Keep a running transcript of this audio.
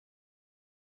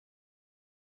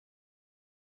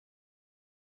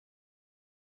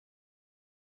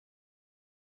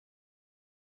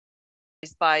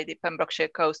by the Pembrokeshire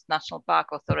Coast National Park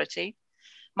Authority.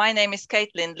 My name is Kate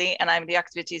Lindley and I'm the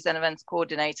Activities and Events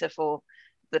Coordinator for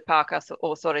the Park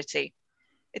Authority.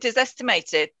 It is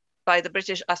estimated by the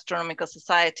British Astronomical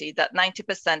Society that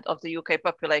 90% of the UK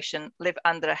population live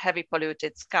under a heavy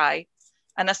polluted sky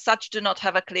and as such do not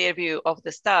have a clear view of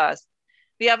the stars.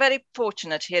 We are very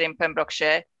fortunate here in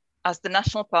Pembrokeshire as the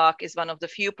National Park is one of the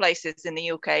few places in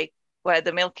the UK where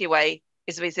the Milky Way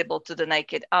is visible to the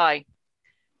naked eye.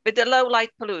 With the low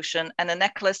light pollution and a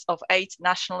necklace of 8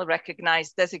 nationally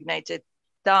recognized designated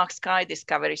dark sky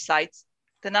discovery sites,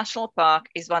 the National Park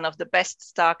is one of the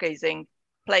best stargazing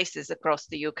places across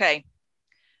the UK.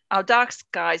 Our dark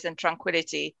skies and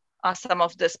tranquility are some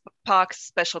of the park's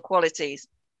special qualities.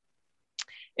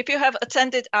 If you have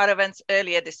attended our events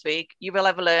earlier this week, you will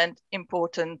have learned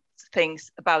important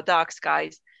things about dark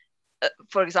skies.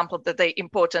 For example, that they're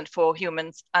important for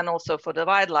humans and also for the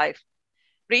wildlife.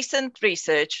 Recent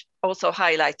research also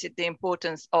highlighted the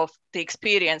importance of the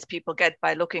experience people get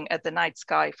by looking at the night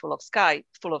sky full of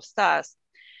stars.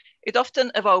 It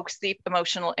often evokes deep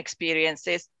emotional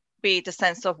experiences, be it a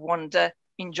sense of wonder,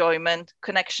 enjoyment,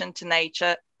 connection to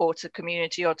nature or to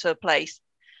community or to a place,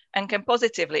 and can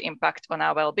positively impact on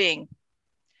our well-being.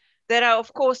 There are,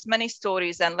 of course, many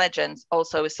stories and legends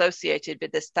also associated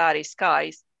with the starry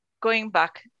skies, going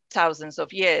back thousands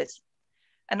of years.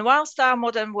 And whilst in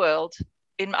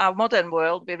our modern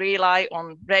world, we rely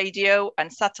on radio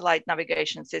and satellite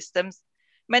navigation systems,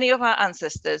 many of our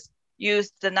ancestors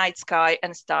used the night sky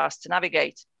and stars to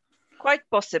navigate. Quite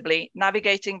possibly,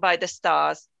 navigating by the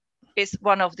stars is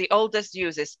one of the oldest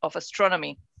uses of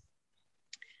astronomy.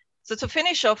 So to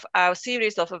finish off our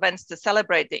series of events to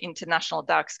celebrate the International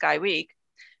Dark Sky Week,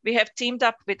 we have teamed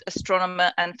up with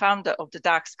astronomer and founder of the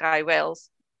Dark Sky Wales,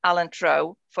 Alan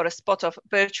Trow, for a spot of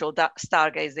virtual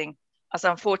stargazing, as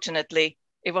unfortunately,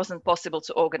 it wasn't possible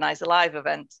to organize a live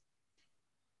event.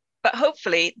 But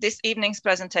hopefully this evening's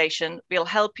presentation will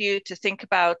help you to think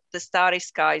about the starry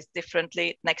skies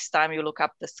differently next time you look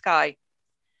up the sky.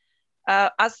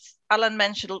 As Alan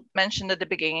mentioned at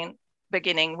the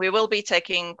beginning, we will be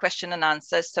taking question and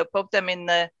answers, so pop them in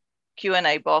the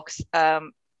Q&A box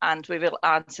and we will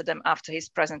answer them after his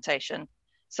presentation.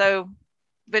 So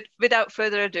without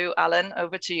further ado, Alan,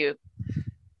 over to you.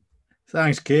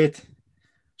 Thanks, Kate.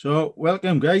 So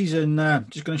welcome, guys, and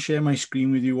just going to share my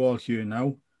screen with you all here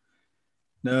now.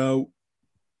 Now,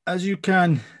 as you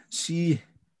can see,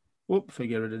 if I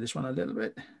get rid of this one a little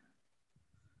bit.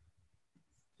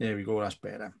 There we go, that's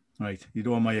better. Right, you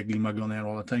don't want my ugly mug on there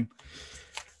all the time.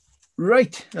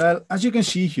 Right, as you can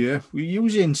see here, we're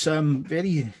using some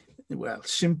very,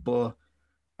 simple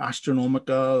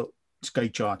astronomical sky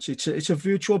charts. It's a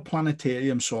virtual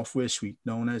planetarium software suite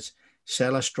known as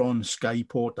Celestron Sky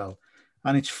Portal.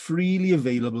 And it's freely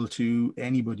available to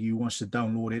anybody who wants to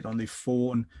download it on their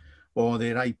phone or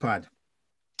their iPad.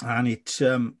 And it's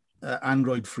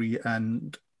Android free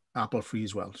and Apple free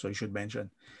as well, so I should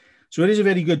mention. So it is a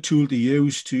very good tool to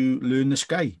use to learn the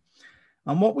sky.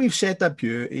 And what we've set up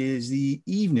here is the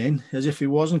evening, as if it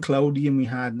wasn't cloudy and we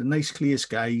had the nice clear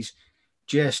skies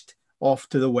just off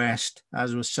to the west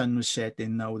as the sun was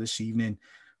setting now this evening,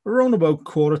 around about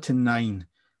 8:45.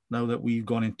 Now that we've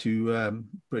gone into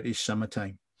British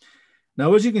summertime.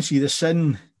 Now, as you can see, the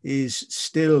sun is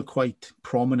still quite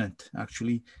prominent,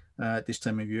 actually, at this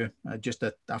time of year, just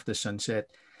after sunset.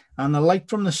 And the light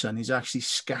from the sun is actually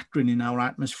scattering in our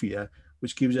atmosphere,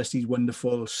 which gives us these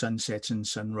wonderful sunsets and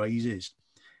sunrises.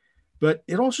 But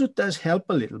it also does help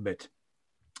a little bit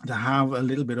to have a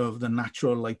little bit of the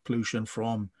natural light pollution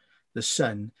from the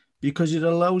sun, because it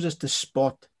allows us to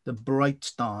spot the bright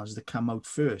stars that come out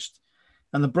first.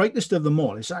 And the brightest of them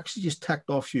all is actually just tacked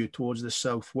off here towards the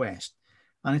southwest.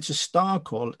 And it's a star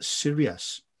called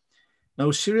Sirius.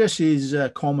 Now, Sirius's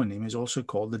common name is also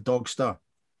called the dog star.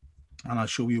 And I'll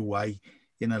show you why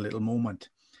in a little moment.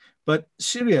 But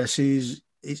Sirius is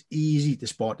easy to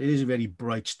spot. It is a very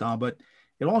bright star, but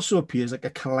it also appears like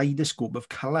a kaleidoscope of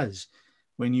colors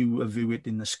when you view it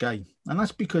in the sky. And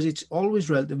that's because it's always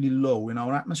relatively low in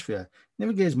our atmosphere. It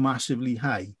never gets massively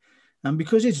high. And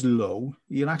because it's low,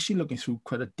 you're actually looking through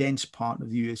quite a dense part of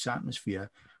the Earth's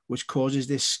atmosphere, which causes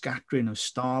this scattering of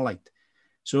starlight.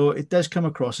 So it does come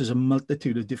across as a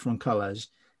multitude of different colors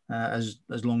as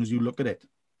long as you look at it.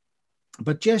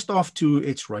 But just off to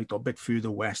its right, or a bit further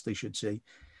west, I should say,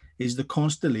 is the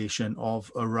constellation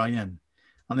of Orion.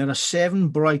 And there are 7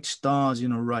 bright stars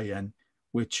in Orion,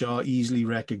 which are easily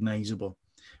recognizable.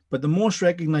 But the most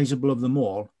recognizable of them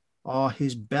all are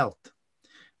his belt.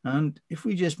 And if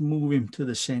we just move him to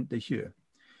the center here,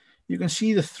 you can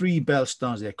see the 3 belt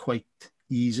stars there quite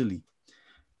easily.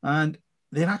 And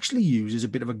they're actually used as a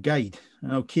bit of a guide.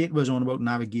 Now, Kate was on about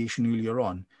navigation earlier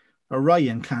on.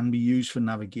 Orion can be used for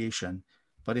navigation,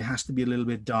 but it has to be a little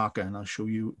bit darker, and I'll show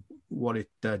you what it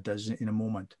does in a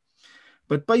moment.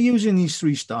 But by using these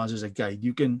 3 stars as a guide,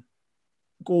 you can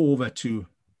go over to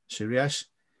Sirius,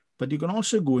 but you can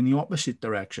also go in the opposite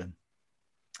direction.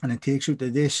 And it takes you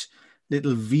to this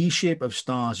little V shape of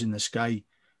stars in the sky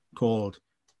called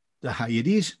the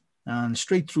Hyades. And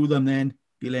straight through them then,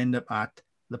 you'll end up at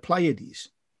the Pleiades.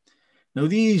 Now,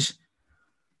 these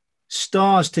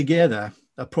stars together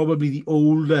are probably the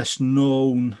oldest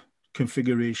known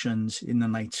configurations in the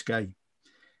night sky.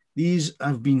 These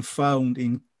have been found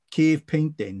in cave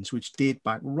paintings which date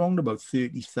back around about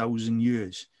 30,000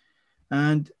 years.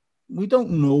 And we don't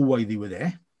know why they were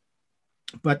there,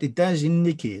 but it does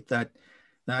indicate that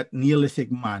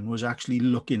Neolithic man was actually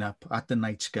looking up at the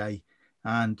night sky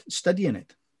and studying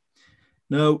it.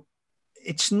 Now,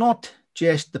 it's not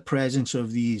just the presence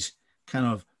of these kind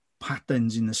of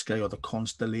patterns in the sky or the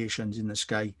constellations in the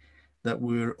sky that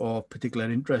were of particular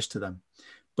interest to them,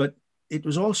 but it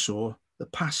was also the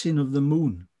passing of the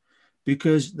moon,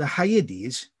 because the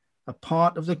Hyades are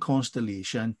part of the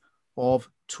constellation of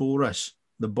Taurus,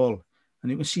 the bull.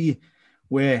 And you can see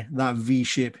where that V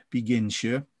shape begins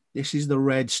here. This is the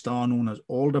red star known as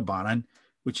Aldebaran,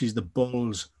 which is the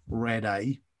bull's red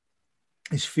eye.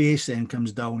 His face then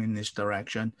comes down in this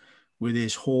direction with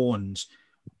his horns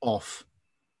off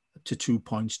to 2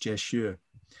 points just here.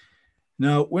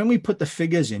 Now, when we put the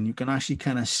figures in, you can actually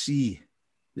kind of see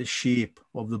the shape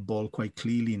of the bull quite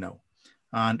clearly now.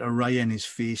 And Orion is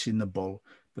facing the bull,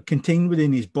 but contained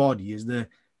within his body is the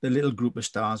little group of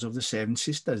stars of the 7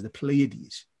 sisters, the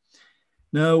Pleiades.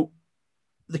 Now,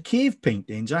 the cave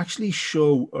paintings actually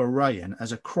show Orion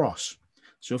as a cross.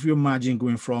 So if you imagine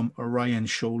going from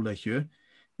Orion's shoulder here,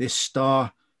 this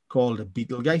star called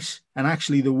Betelgeuse, and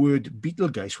actually the word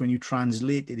Betelgeuse, when you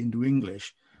translate it into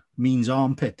English, means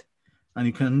armpit. And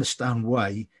you can understand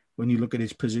why when you look at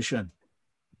its position.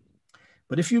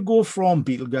 But if you go from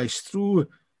Betelgeuse through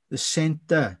the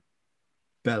center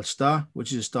belt star,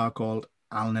 which is a star called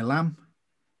Alnilam,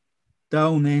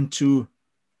 down then to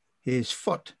his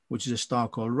foot, which is a star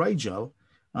called Rigel,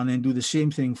 and then do the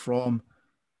same thing from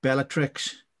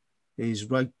Bellatrix, his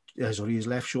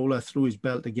left shoulder, through his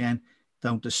belt again,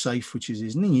 down to Scythe, which is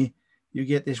his knee, you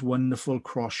get this wonderful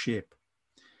cross shape.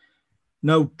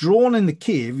 Now, drawn in the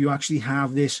cave, you actually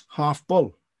have this half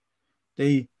bull.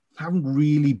 They haven't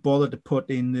really bothered to put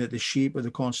in the shape of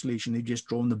the constellation. They've just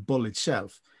drawn the bull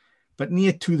itself. But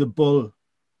near to the bull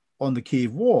on the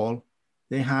cave wall,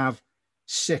 they have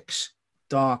 6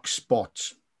 dark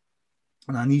spots.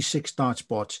 And these 6 dark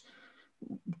spots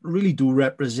really do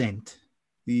represent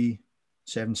the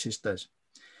 7 sisters.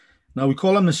 Now, we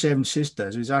call them the 7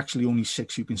 sisters. There's actually only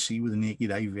 6 you can see with the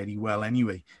naked eye very well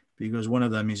anyway, because one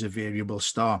of them is a variable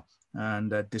star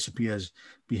and disappears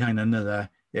behind another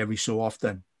every so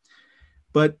often.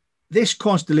 But this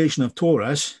constellation of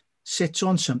Taurus sits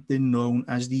on something known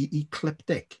as the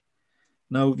ecliptic.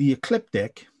 Now, the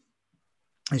ecliptic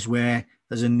is where,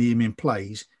 as the name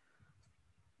implies,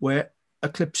 where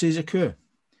eclipses occur.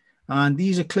 And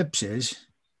these eclipses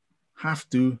have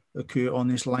to occur on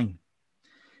this line.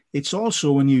 It's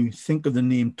also, when you think of the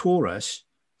name Taurus,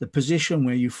 the position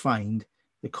where you find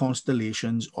the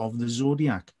constellations of the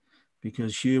zodiac,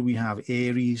 because here we have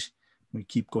Aries, we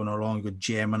keep going along, you've got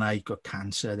Gemini, you've got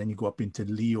Cancer, then you go up into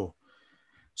Leo.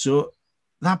 So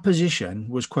that position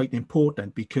was quite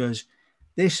important, because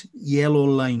this yellow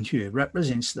line here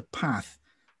represents the path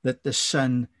that the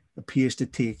sun appears to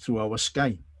take through our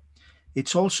sky.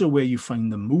 It's also where you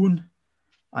find the moon,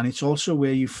 and it's also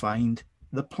where you find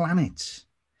the planets.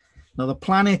 Now, the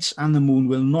planets and the moon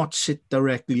will not sit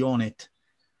directly on it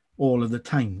all of the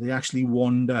time. They actually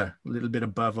wander a little bit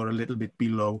above or a little bit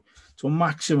below, to a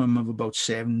maximum of about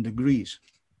 7 degrees.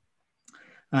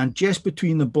 And just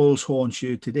between the bull's horns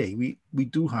here today, we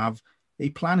do have a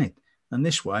planet, and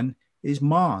this one is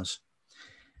Mars.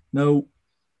 Now,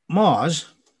 Mars,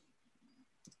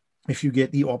 if you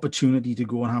get the opportunity to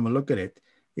go and have a look at it,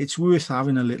 it's worth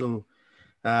having a little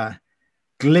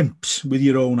glimpse with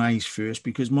your own eyes first,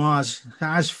 because Mars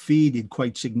has faded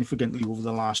quite significantly over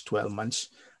the last 12 months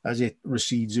as it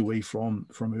recedes away from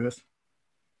Earth.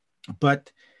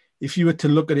 But if you were to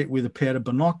look at it with a pair of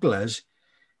binoculars,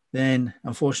 then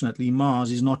unfortunately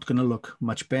Mars is not going to look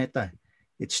much better.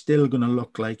 It's still going to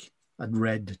look like a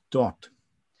red dot.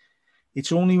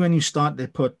 It's only when you start to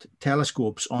put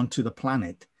telescopes onto the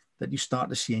planet that you start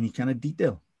to see any kind of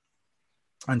detail.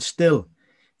 And still,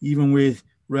 even with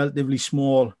relatively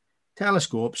small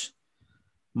telescopes,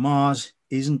 Mars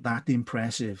isn't that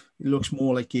impressive. It looks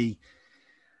more like a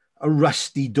a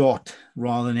rusty dot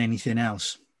rather than anything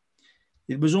else.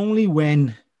 It was only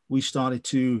when we started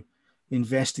to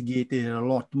investigate it a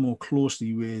lot more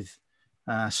closely with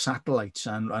satellites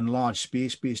and large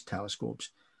space-based telescopes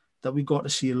that we got to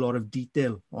see a lot of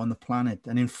detail on the planet.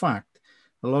 And in fact,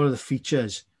 a lot of the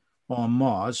features on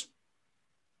Mars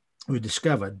were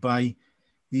discovered by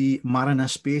the Mariner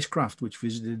spacecraft, which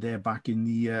visited there back in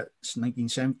the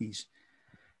 1970s.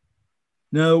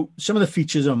 Now, some of the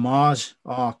features on Mars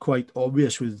are quite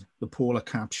obvious with the polar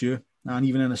capsule, and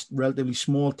even in a relatively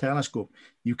small telescope,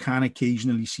 you can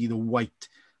occasionally see the white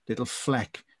little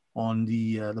fleck on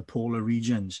the polar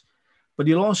regions. But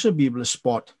you'll also be able to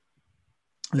spot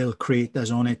little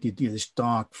craters on it, these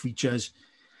dark features.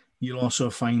 You'll also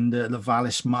find the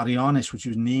Valles Marianis, which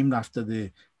was named after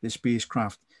the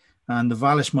spacecraft. And the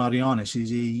Valles Marianis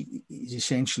is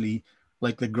essentially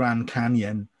like the Grand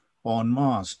Canyon on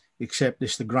Mars, except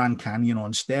it's the Grand Canyon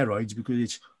on steroids because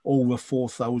it's over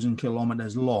 4,000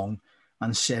 kilometers long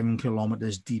and 7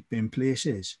 kilometers deep in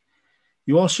places.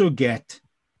 You also get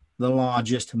the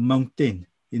largest mountain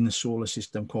in the solar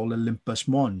system called Olympus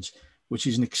Mons, which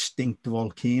is an extinct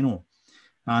volcano.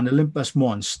 And Olympus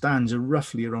Mons stands at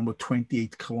roughly around about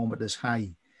 28 kilometers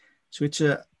high. So it's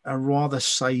a rather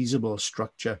sizable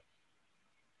structure.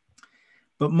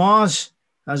 But Mars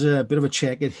has a bit of a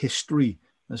checkered history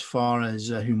as far as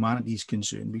humanity is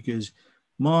concerned, because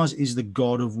Mars is the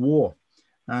god of war.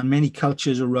 And many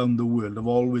cultures around the world have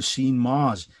always seen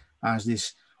Mars as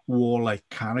this warlike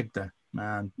character,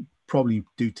 and probably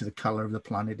due to the color of the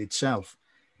planet itself.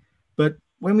 But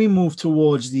when we move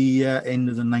towards the end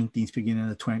of the 19th, beginning of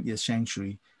the 20th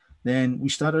century, then we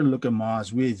started to look at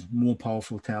Mars with more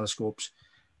powerful telescopes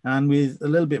and with a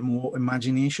little bit more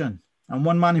imagination. And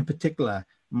one man in particular,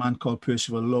 a man called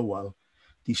Percival Lowell,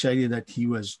 decided that he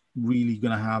was really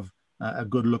going to have a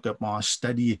good look at Mars,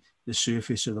 study the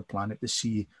surface of the planet to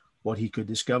see what he could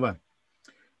discover.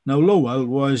 Now, Lowell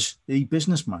was a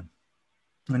businessman,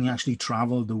 and he actually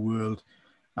traveled the world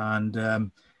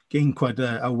and gained quite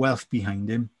a wealth behind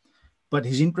him. But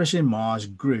his interest in Mars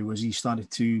grew as he started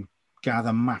to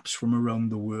gather maps from around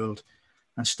the world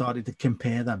and started to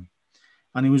compare them.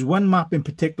 And it was one map in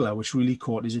particular which really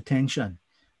caught his attention.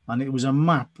 And it was a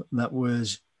map that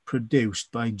was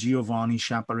produced by Giovanni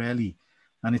Schiaparelli,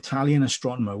 an Italian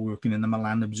astronomer working in the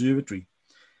Milan Observatory.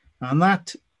 And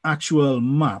that actual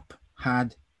map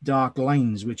had dark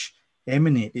lines which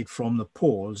emanated from the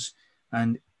poles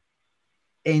and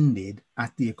ended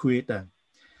at the equator.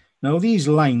 Now, these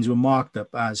lines were marked up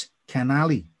as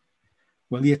canali.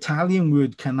 Well, the Italian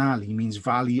word canali means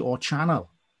valley or channel,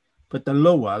 but the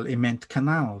Lowell, it meant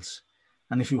canals.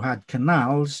 And if you had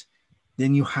canals,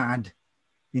 then you had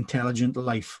intelligent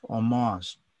life on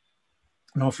Mars.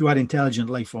 Now, if you had intelligent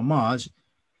life on Mars,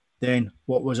 then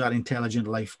what was that intelligent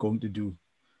life going to do?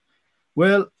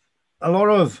 Well, a lot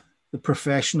of the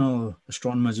professional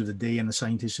astronomers of the day and the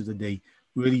scientists of the day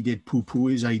really did poo-poo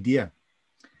his idea.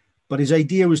 But his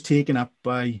idea was taken up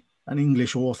by an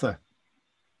English author.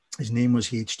 His name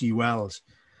was H.G. Wells.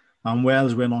 And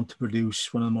Wells went on to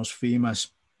produce one of the most famous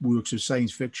works of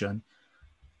science fiction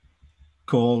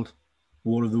called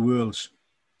War of the Worlds.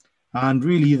 And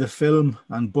really the film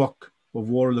and book of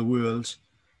War of the Worlds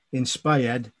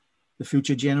inspired the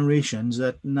future generations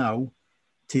that now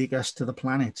take us to the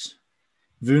planets.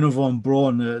 Werner von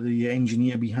Braun, the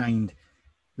engineer behind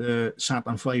the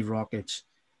Saturn V rockets,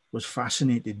 was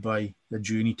fascinated by the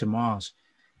journey to Mars.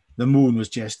 The moon was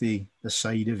just the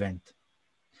side event.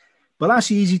 But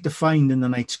that's easy to find in the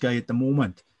night sky at the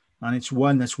moment, and it's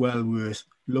one that's well worth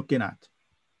looking at.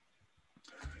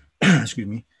 Excuse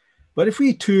me. But if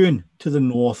we turn to the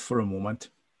north for a moment,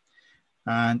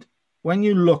 and when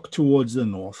you look towards the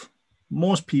north,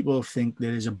 most people think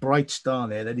there is a bright star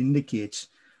there that indicates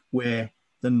where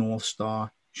the North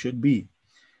Star should be.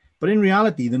 But in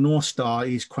reality, the North Star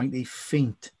is quite a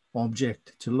faint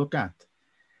object to look at.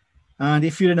 And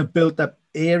if you're in a built-up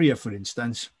area, for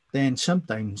instance, then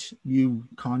sometimes you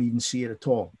can't even see it at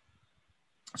all.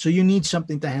 So you need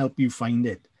something to help you find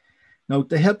it. Now,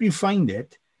 to help you find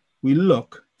it, we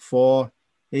look for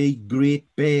a great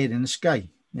bear in the sky.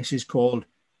 This is called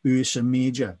Ursa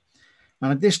Major.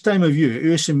 And at this time of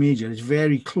year, Ursa Major is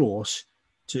very close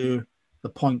to the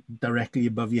point directly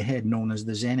above your head known as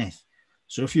the zenith.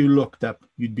 So if you looked up,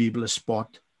 you'd be able to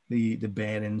spot the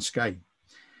bear in the sky.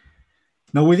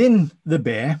 Now, within the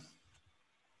bear,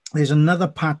 there's another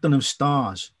pattern of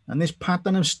stars. And this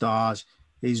pattern of stars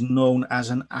is known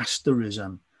as an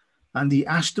asterism. And the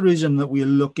asterism that we're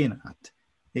looking at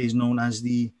is known as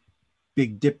the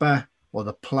Big Dipper or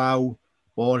the Plough,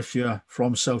 or if you're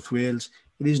from South Wales,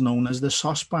 it is known as the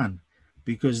saucepan.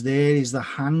 because there is the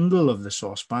handle of the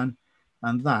saucepan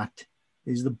and that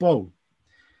is the bowl.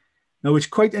 Now it's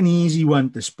quite an easy one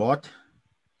to spot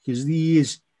because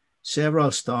these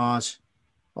several stars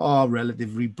are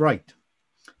relatively bright.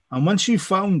 And once you've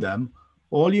found them,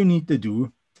 all you need to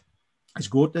do is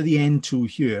go to the end two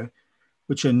here,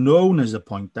 which are known as the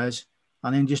pointers,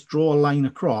 and then just draw a line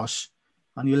across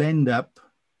and you'll end up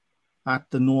at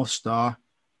the North Star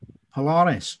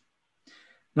Polaris.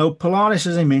 Now, Polaris,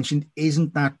 as I mentioned,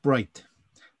 isn't that bright,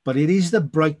 but it is the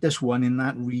brightest one in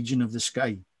that region of the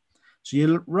sky. So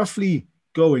you're roughly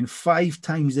going 5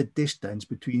 times the distance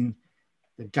between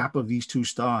the gap of these two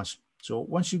stars. So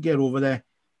once you get over there,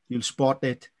 you'll spot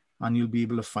it and you'll be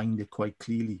able to find it quite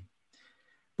clearly.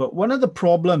 But one of the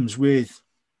problems with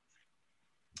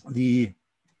the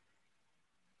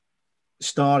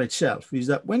star itself is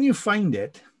that when you find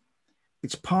it,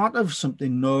 it's part of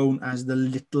something known as the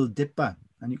Little Dipper.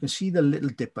 And you can see the Little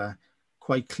Dipper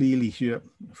quite clearly here.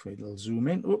 If it'll zoom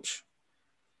in, oops,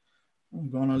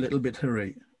 I've gone a little bit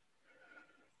hurry.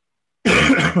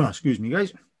 Excuse me,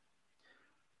 guys.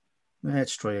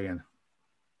 Let's try again.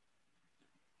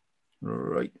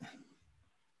 Right.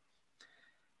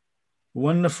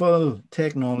 Wonderful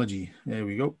technology. There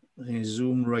we go.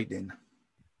 Zoom right in.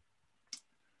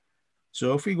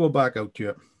 So if we go back out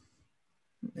here,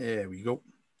 there we go.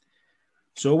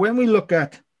 So when we look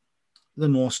at the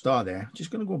North Star there,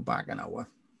 just going to go back an hour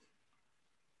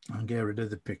and get rid of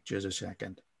the pictures a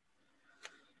second.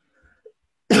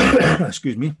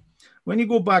 Excuse me. When you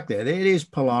go back there, there it is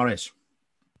Polaris,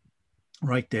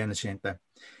 right there in the center.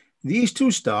 These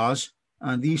two stars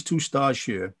and these two stars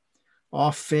here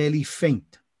are fairly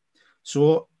faint.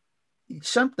 So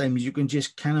sometimes you can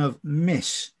just kind of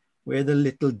miss where the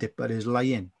Little Dipper is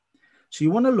lying. So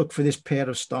you want to look for this pair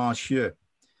of stars here.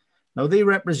 Now they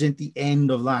represent the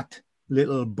end of that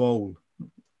little bowl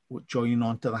joining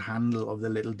onto the handle of the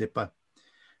Little Dipper.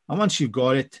 And once you've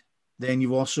got it, then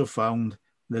you've also found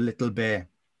the little bear.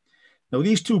 Now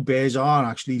these two bears are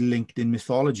actually linked in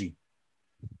mythology,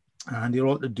 and they're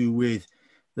all to do with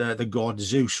the god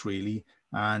Zeus, really,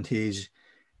 and his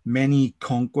many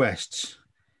conquests.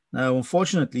 Now,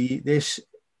 unfortunately, this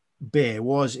bear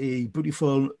was a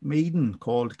beautiful maiden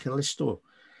called Callisto,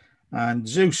 and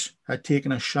Zeus had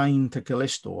taken a shine to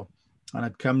Callisto and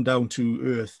had come down to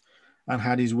earth and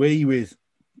had his way with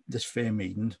this fair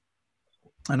maiden.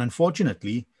 And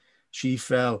unfortunately, she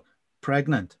fell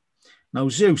pregnant. Now,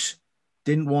 Zeus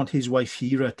didn't want his wife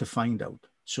Hera to find out,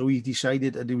 so he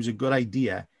decided that it was a good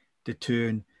idea to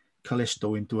turn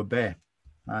Callisto into a bear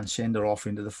and send her off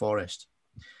into the forest.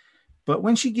 But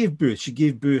when she gave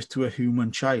birth to a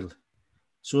human child.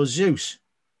 So Zeus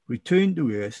returned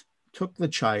to earth, took the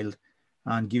child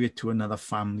and gave it to another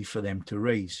family for them to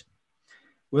raise.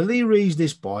 Well, they raised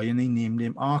this boy and they named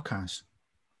him Arcas.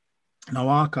 Now,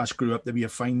 Arcas grew up to be a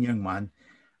fine young man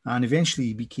and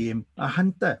eventually became a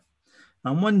hunter.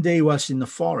 And one day, whilst in the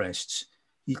forests,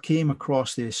 he came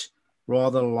across this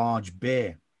rather large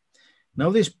bear. Now,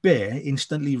 this bear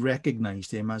instantly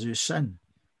recognized him as her son,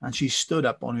 and she stood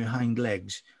up on her hind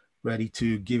legs, ready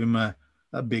to give him a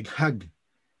big hug.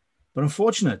 But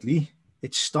unfortunately,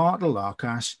 it startled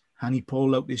Arcas, and he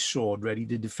pulled out his sword, ready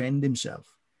to defend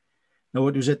himself. Now,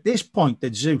 it was at this point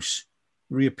that Zeus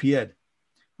reappeared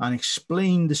and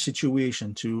explained the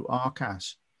situation to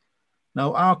Arcas.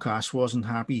 Now, Arcas wasn't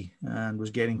happy and was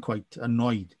getting quite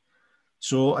annoyed.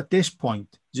 So at this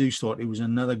point, Zeus thought it was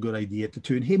another good idea to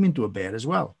turn him into a bear as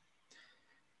well.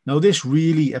 Now, this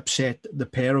really upset the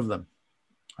pair of them,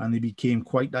 and they became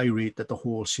quite irate at the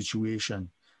whole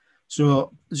situation.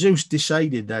 So Zeus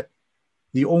decided that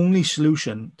the only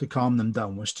solution to calm them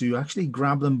down was to actually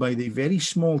grab them by the very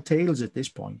small tails at this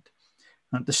point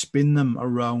and to spin them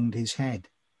around his head.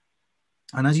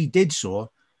 And as he did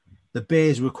so, the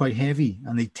bears were quite heavy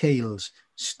and their tails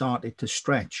started to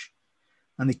stretch.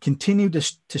 And they continued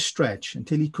to stretch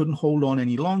until he couldn't hold on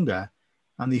any longer,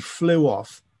 and they flew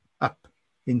off up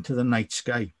into the night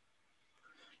sky.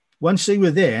 Once they were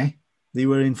there, they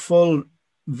were in full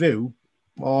view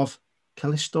of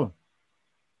Callisto.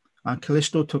 And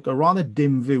Callisto took a rather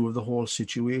dim view of the whole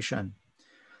situation.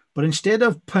 But instead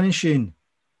of punishing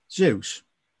Zeus,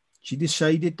 she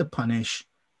decided to punish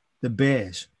the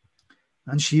bears.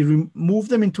 And she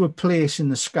moved them into a place in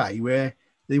the sky where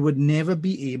they would never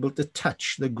be able to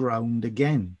touch the ground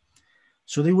again.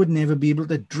 So they would never be able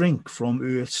to drink from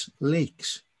Earth's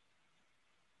lakes.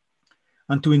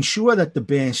 And to ensure that the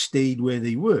bears stayed where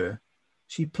they were,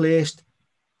 she placed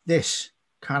this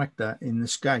character in the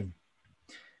sky.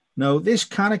 Now, this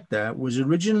character was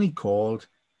originally called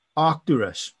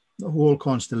Arcturus, the whole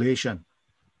constellation.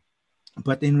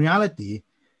 But in reality,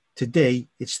 Today,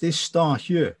 it's this star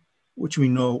here, which we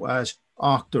know as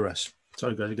Arcturus.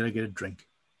 Sorry guys, I gotta get a drink.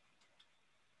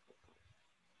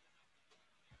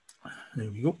 There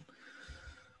we go.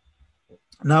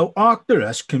 Now,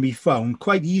 Arcturus can be found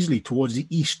quite easily towards the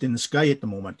east in the sky at the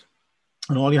moment.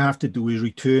 And all you have to do is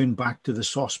return back to the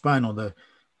saucepan or the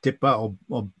dipper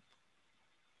or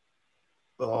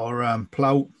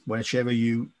plough, whichever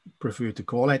you prefer to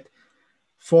call it.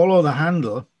 Follow the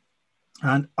handle,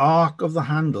 and arc of the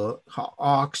handle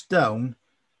arcs down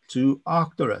to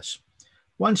Arcturus.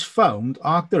 Once found,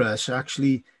 Arcturus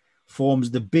actually forms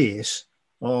the base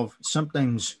of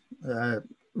sometimes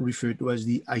referred to as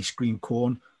the ice cream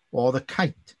cone or the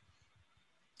kite.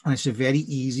 And it's a very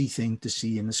easy thing to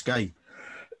see in the sky.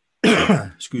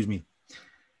 Excuse me.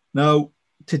 Now,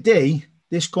 today,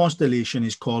 this constellation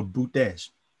is called Bootes.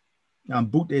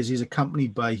 And Bootes is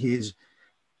accompanied by his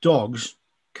dogs,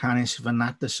 Canis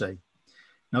Venatici.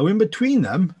 Now, in between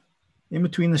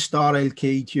the star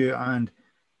Alkaid here and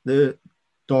the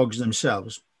dogs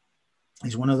themselves,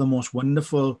 is one of the most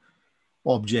wonderful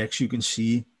objects you can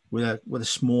see with a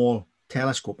small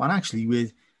telescope, and actually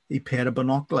with a pair of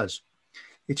binoculars.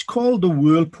 It's called the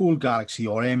Whirlpool Galaxy,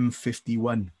 or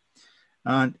M51,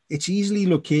 and it's easily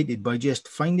located by just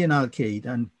finding Alkaid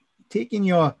and taking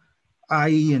your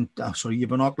your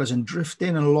binoculars and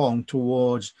drifting along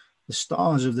towards the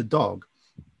stars of the dog.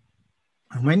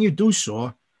 And when you do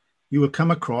so, you will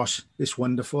come across this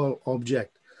wonderful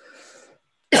object.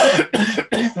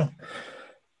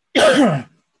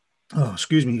 Oh,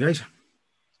 excuse me, guys.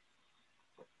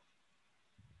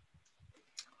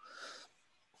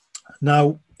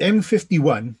 Now,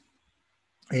 M51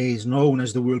 is known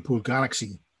as the Whirlpool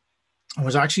Galaxy and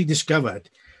was actually discovered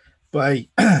by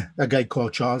a guy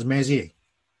called Charles Messier.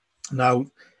 Now,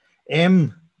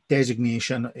 M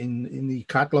designation in the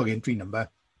catalogue entry number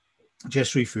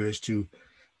just refers to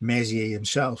Messier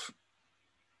himself.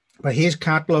 But his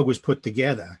catalogue was put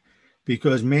together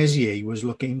because Messier was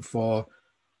looking for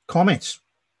comets.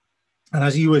 And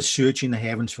as he was searching the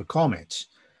heavens for comets,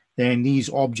 then these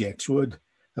objects would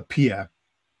appear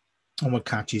and would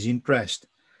catch his interest.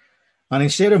 And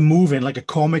instead of moving like a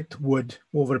comet would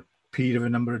over a period of a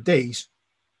number of days,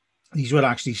 these would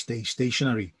actually stay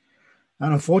stationary.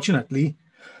 And unfortunately,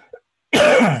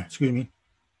 excuse me,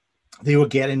 they were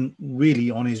getting really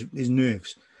on his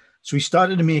nerves. So he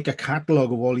started to make a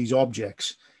catalogue of all these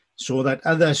objects so that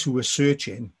others who were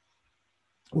searching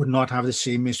would not have the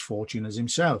same misfortune as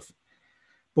himself.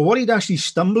 But what he'd actually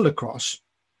stumbled across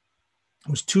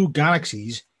was two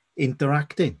galaxies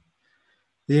interacting.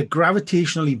 They're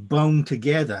gravitationally bound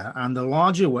together, and the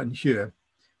larger one here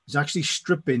is actually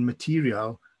stripping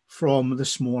material from the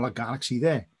smaller galaxy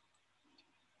there.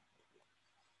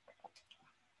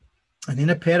 And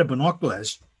in a pair of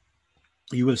binoculars,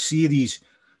 you will see these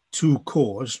two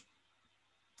cores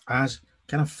as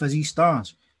kind of fuzzy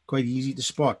stars, quite easy to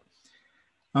spot.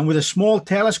 And with a small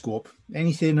telescope,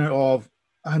 anything of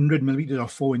 100 millimeters or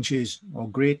 4 inches or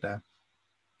greater,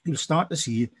 you'll start to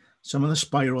see some of the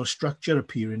spiral structure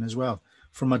appearing as well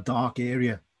from a dark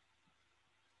area.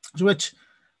 So it's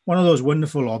one of those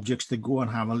wonderful objects to go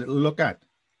and have a little look at.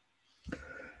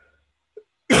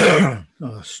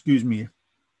 Oh, excuse me.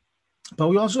 But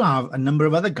we also have a number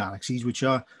of other galaxies which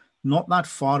are not that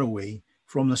far away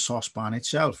from the saucepan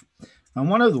itself. And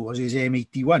one of those is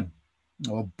M81,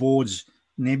 or Bode's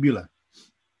Nebula.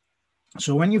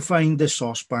 So when you find the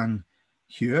saucepan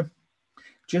here,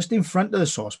 just in front of the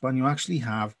saucepan, you actually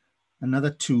have another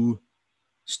two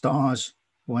stars,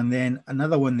 and then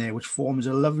another one there, which forms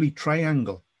a lovely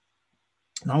triangle.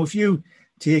 Now, if you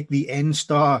take the end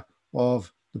star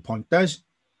of the pointers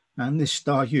and this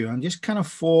star here and just kind of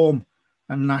form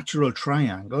a natural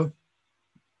triangle,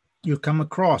 you'll come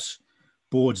across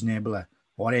Bode's Nebula,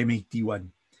 or M81.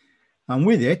 And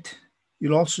with it,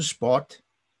 you'll also spot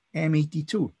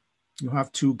M82. You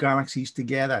have two galaxies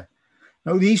together.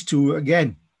 Now, these two,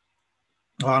 again,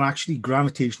 are actually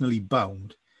gravitationally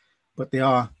bound, but they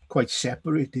are quite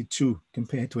separated too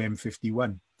compared to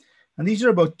M51. And these are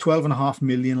about 12.5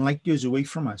 million light years away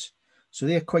from us. So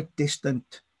they're quite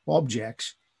distant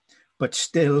objects, but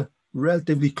still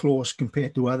relatively close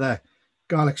compared to other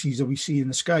galaxies that we see in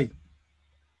the sky.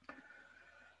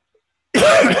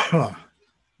 I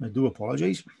do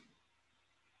apologize.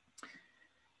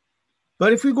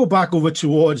 But if we go back over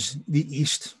towards the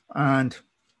east and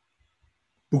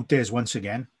Bootes once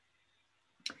again,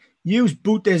 use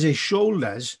Bootes'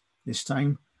 shoulders this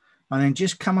time, and then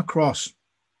just come across.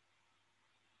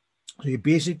 So you're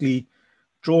basically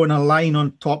drawing a line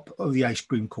on top of the ice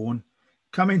cream cone,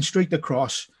 coming straight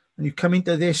across, and you come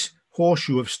into this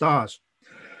horseshoe of stars.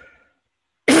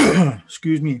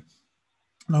 Excuse me.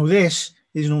 Now this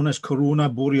is known as Corona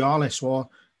Borealis, or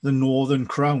the Northern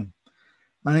Crown.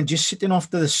 And then just sitting off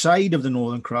to the side of the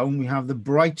Northern Crown, we have the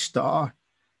bright star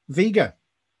Vega.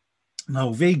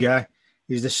 Now Vega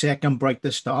is the second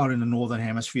brightest star in the Northern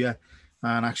Hemisphere,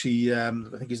 and actually I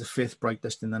think it's the fifth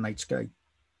brightest in the night sky.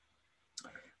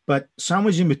 But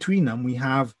sandwiched in between them, we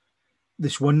have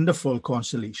this wonderful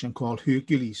constellation called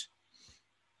Hercules.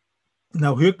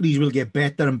 Now Hercules will get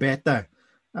better and better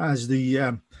as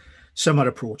the summer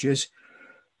approaches.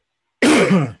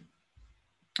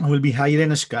 And will be higher in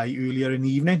the sky earlier in the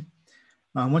evening.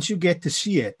 And once you get to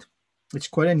see it, it's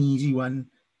quite an easy one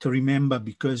to remember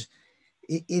because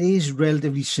it is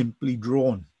relatively simply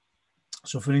drawn.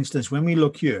 So for instance, when we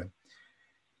look here,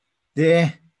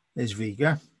 there is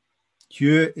Vega,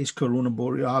 here is Corona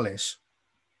Borealis,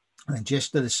 and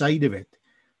just to the side of it,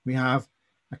 we have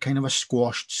a kind of a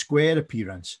squashed square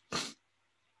appearance.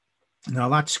 Now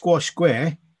that squashed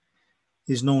square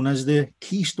is known as the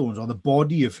keystones, or the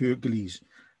body of Hercules.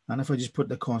 And if I just put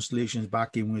the constellations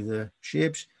back in with the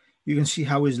shapes, you can see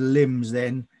how his limbs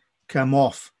then come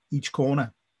off each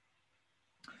corner.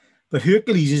 But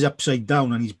Hercules is upside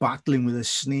down and he's battling with a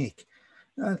snake.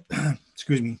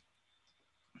 Excuse me.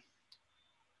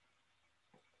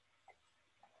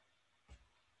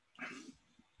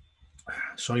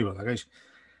 Sorry about that, guys.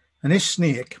 And this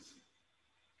snake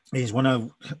is one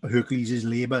of Hercules'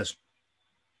 labours.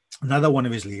 Another one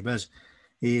of his labours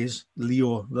is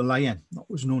Leo the lion, that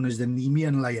was known as the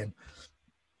Nemean lion.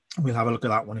 We'll have a look at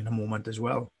that one in a moment as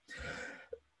well.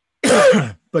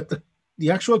 But the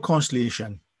actual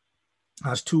constellation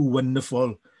has two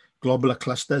wonderful globular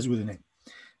clusters within it.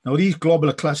 Now these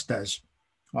globular clusters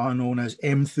are known as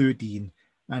M13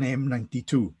 and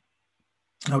M92.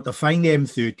 Now to find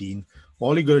M13,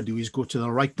 all you got to do is go to the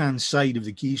right hand side of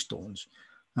the keystones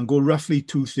and go roughly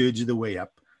 2/3 of the way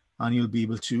up, and you'll be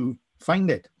able to find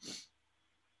it.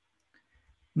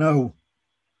 Now,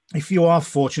 if you are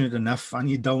fortunate enough and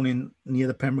you're down in near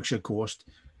the Pembrokeshire coast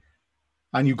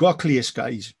and you've got clear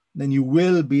skies, then you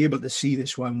will be able to see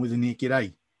this one with the naked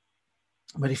eye.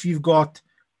 But if you've got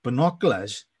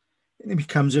binoculars, it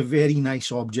becomes a very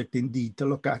nice object indeed to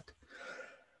look at.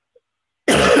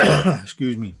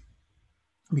 Excuse me.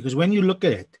 Because when you look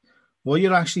at it, what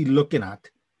you're actually looking at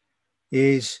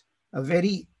is a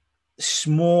very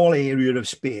small area of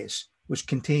space which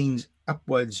contains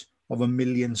upwards of 1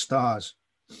 million stars.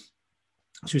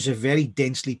 So it's a very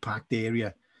densely packed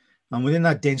area. And within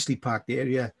that densely packed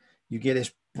area, you get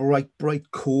this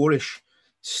bright core-ish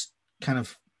kind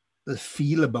of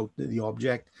feel about the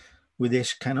object with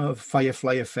this kind of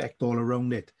firefly effect all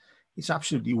around it. It's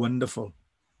absolutely wonderful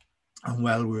and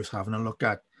well worth having a look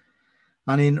at.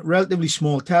 And in relatively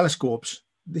small telescopes,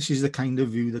 this is the kind of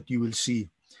view that you will see.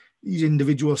 These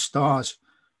individual stars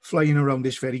flying around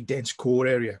this very dense core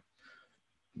area.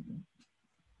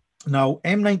 Now,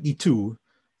 M92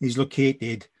 is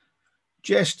located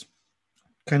just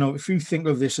kind of, if you think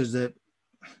of this as the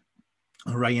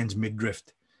Orion's midriff,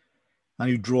 and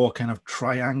you draw a kind of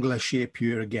triangular shape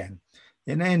here again,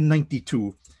 then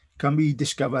M92 can be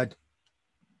discovered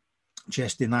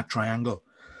just in that triangle.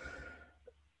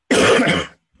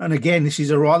 And again, this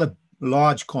is a rather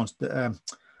large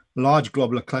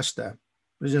globular cluster.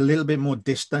 It's a little bit more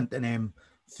distant than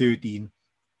M13,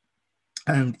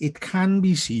 and it can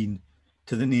be seen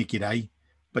to the naked eye,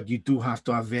 but you do have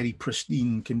to have very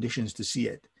pristine conditions to see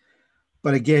it.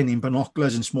 But again, in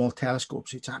binoculars and small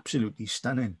telescopes, it's absolutely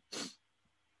stunning.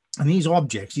 And these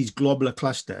objects, these globular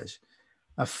clusters,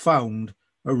 are found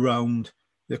around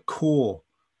the core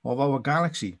of our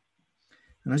galaxy.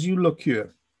 And as you look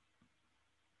here,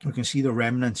 you can see the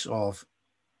remnants of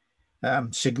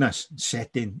Cygnus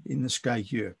setting in the sky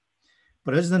here.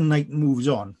 But as the night moves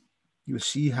on, you'll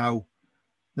see how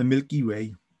the Milky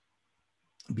Way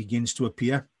begins to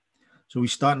appear. So we're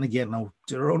starting to get now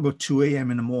to around about 2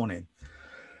 a.m. in the morning.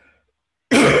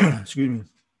 Excuse me.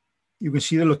 You can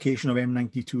see the location of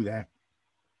M92 there.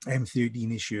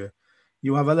 M13 is here.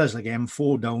 You have others like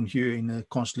M4 down here in the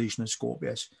constellation of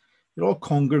Scorpius. They're all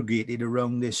congregated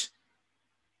around this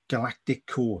galactic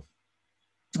core.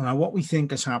 Now, what we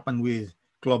think has happened with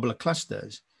globular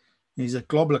clusters is that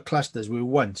globular clusters were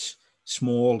once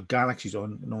small galaxies, or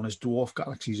known as dwarf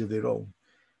galaxies of their own,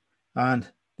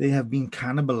 and they have been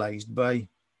cannibalized by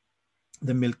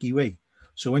the Milky Way.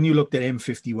 So when you looked at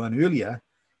M51 earlier,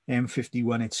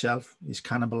 M51 itself is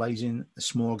cannibalizing a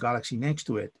small galaxy next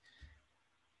to it.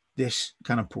 This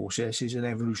kind of process is an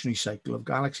evolutionary cycle of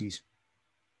galaxies.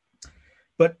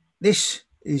 But this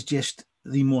is just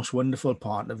the most wonderful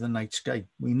part of the night sky.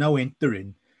 We now enter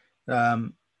in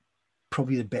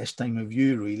probably the best time of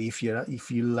year, really, if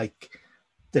you like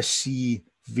to see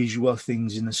visual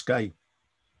things in the sky.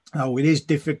 Now, it is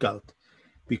difficult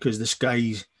because the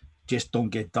skies just don't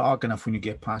get dark enough when you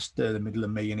get past the middle of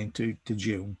May and into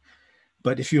June.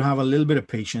 But if you have a little bit of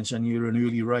patience and you're an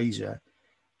early riser,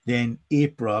 then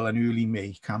April and early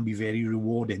May can be very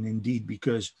rewarding indeed,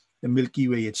 because the Milky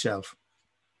Way itself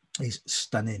is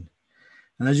stunning.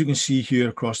 And as you can see here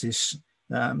across this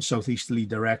southeasterly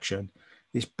direction,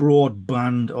 this broad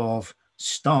band of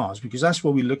stars, because that's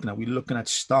what we're looking at. We're looking at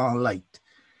starlight.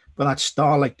 But that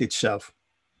starlight itself,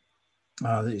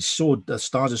 the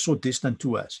stars are so distant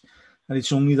to us, and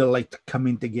it's only the light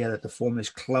coming together to form this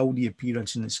cloudy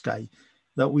appearance in the sky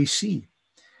that we see.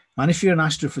 And if you're an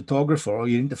astrophotographer or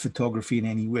you're into photography in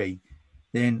any way,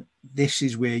 then this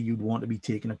is where you'd want to be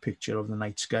taking a picture of the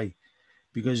night sky,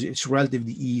 because it's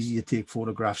relatively easy to take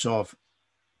photographs of.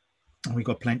 And we've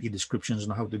got plenty of descriptions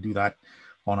on how to do that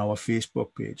on our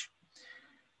Facebook page.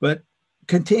 But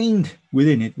contained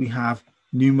within it, we have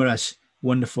numerous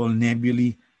wonderful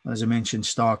nebulae, as I mentioned,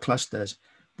 star clusters,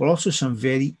 but also some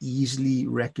very easily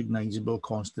recognizable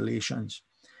constellations.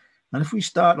 And if we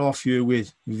start off here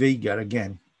with Vega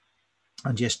again,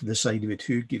 and just to the side of it,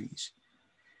 Hercules,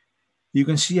 you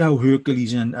can see how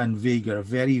Hercules and Vega are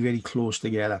very, very close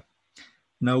together.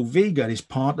 Now, Vega is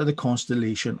part of the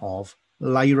constellation of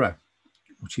Lyra,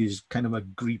 which is kind of a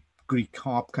Greek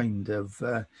harp kind of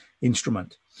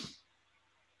instrument.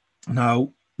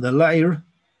 Now, the Lyre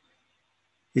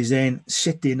is then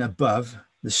sitting above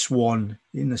the swan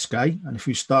in the sky. And if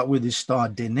you start with this star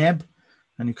Deneb,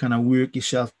 and you kind of work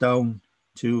yourself down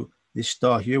to this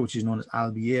star here, which is known as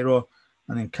Albiero,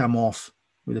 and then come off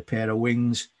with a pair of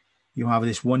wings, you have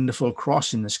this wonderful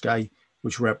cross in the sky,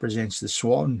 which represents the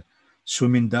swan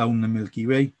swimming down the Milky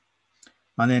Way.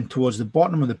 And then towards the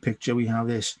bottom of the picture, we have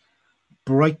this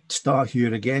bright star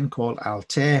here again called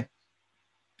Altair,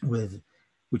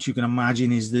 which you can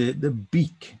imagine is the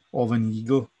beak of an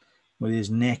eagle, with his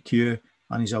neck here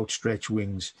and his outstretched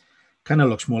wings. Kind of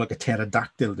looks more like a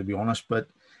pterodactyl, to be honest, but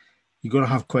you've got to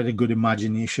have quite a good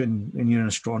imagination when you're an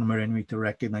astronomer anyway to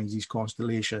recognize these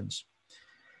constellations.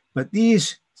 But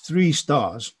these three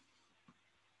stars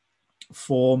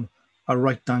form a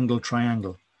right-angle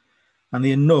triangle, and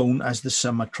they are known as the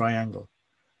Summer Triangle.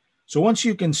 So once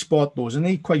you can spot those, and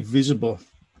they're quite visible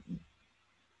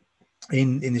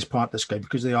in this part of the sky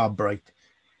because they are bright,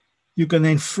 you can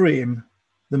then frame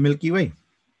the Milky Way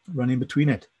running between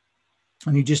it.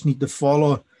 And you just need to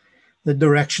follow the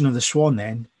direction of the swan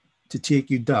then to take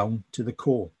you down to the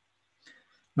core.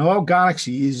 Now, our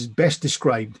galaxy is best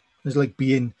described as like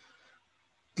being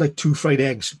like two fried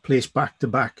eggs placed back to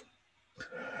back.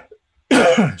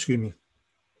 Excuse me.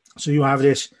 So you have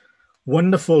this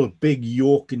wonderful big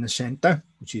yolk in the center,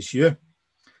 which is here,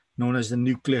 known as the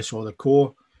nucleus or the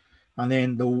core. And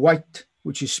then the white,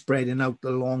 which is spreading out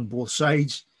along both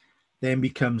sides, then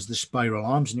becomes the spiral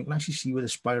arms. And you can actually see where the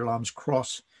spiral arms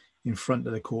cross in front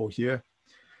of the core here.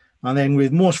 And then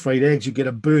with most fried eggs, you get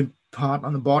a burnt part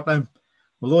on the bottom.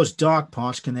 Well, those dark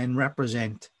parts can then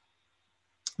represent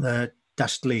the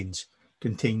dust lanes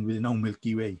contained within our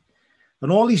Milky Way.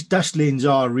 And all these dust lanes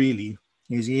are really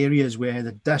is areas where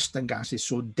the dust and gas is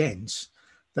so dense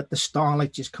that the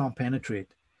starlight just can't penetrate.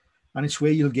 And it's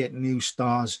where you'll get new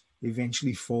stars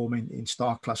eventually forming in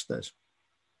star clusters.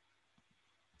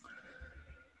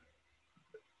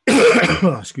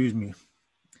 Excuse me.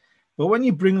 But when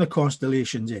you bring the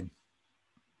constellations in,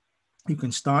 you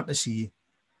can start to see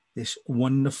this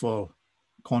wonderful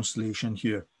constellation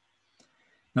here.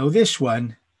 Now this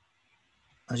one,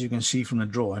 as you can see from the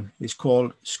drawing, is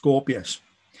called Scorpius.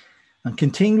 And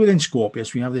contained within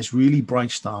Scorpius, we have this really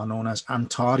bright star known as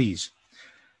Antares.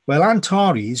 Well,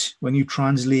 Antares, when you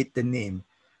translate the name,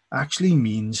 actually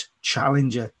means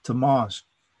challenger to Mars.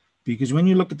 Because when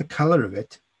you look at the color of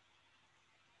it,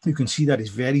 you can see that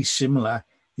it's very similar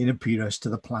in appearance to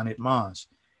the planet Mars.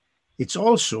 It's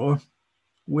also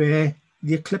where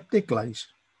the ecliptic lies.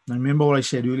 Now, remember what I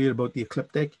said earlier about the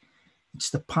ecliptic?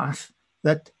 It's the path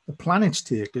that the planets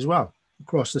take as well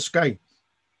across the sky.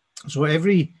 So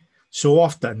every so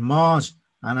often, Mars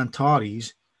and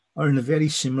Antares are in a very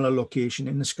similar location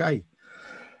in the sky.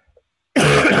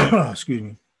 Excuse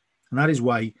me. And that is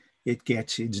why it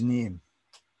gets its name.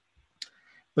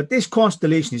 But this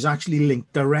constellation is actually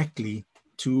linked directly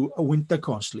to a winter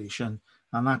constellation,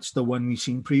 and that's the one we've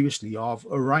seen previously of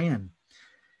Orion.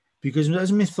 Because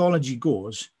as mythology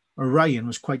goes, Orion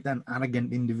was quite an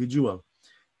arrogant individual,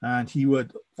 and he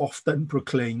would often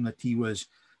proclaim that he was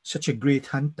such a great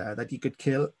hunter that he could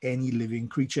kill any living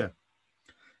creature.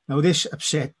 Now, this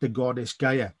upset the goddess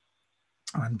Gaia,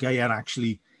 and Gaia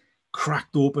actually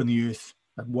cracked open the earth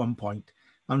at one point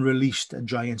and released a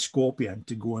giant scorpion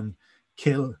to go and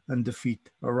kill and defeat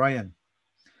Orion.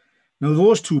 Now,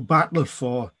 those two battled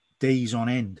for days on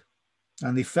end,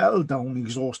 and they fell down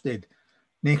exhausted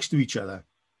next to each other.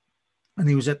 And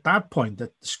it was at that point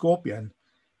that the scorpion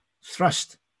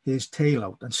thrust his tail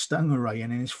out and stung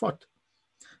Orion in his foot.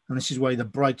 And this is why the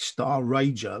bright star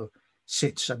Rigel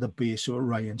sits at the base of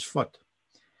Orion's foot.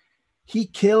 He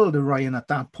killed Orion at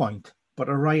that point, but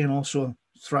Orion also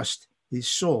thrust his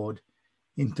sword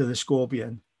into the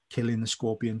scorpion, killing the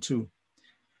scorpion too.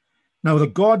 Now, the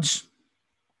gods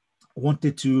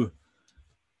wanted to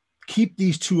keep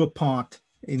these two apart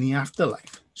in the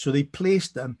afterlife, so they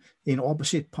placed them in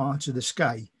opposite parts of the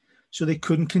sky so they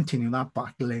couldn't continue that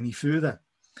battle any further.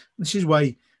 This is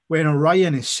why when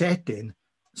Orion is setting,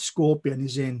 Scorpion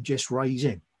is in just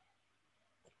rising.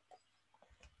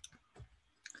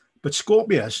 But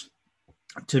Scorpius,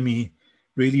 to me,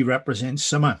 really represents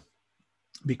summer,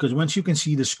 because once you can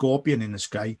see the scorpion in the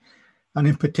sky, and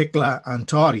in particular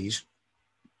Antares,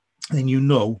 then you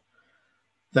know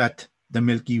that the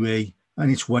Milky Way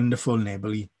and its wonderful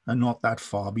nebulae are not that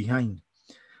far behind.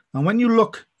 And when you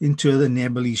look into the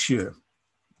nebulae here,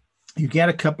 you get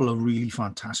a couple of really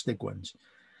fantastic ones.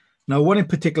 Now, one in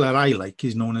particular I like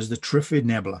is known as the Trifid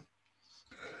Nebula.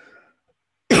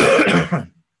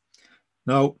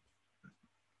 Now,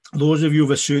 those of you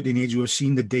of a certain age who have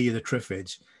seen the Day of the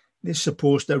Triffids, this is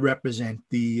supposed to represent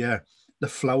the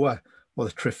flower or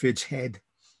the Trifid's head.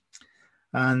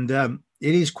 And it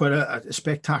is quite a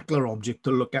spectacular object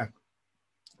to look at.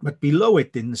 But below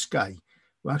it in the sky,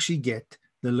 we actually get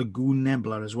the Lagoon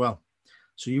Nebula as well.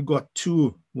 So you've got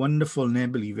two wonderful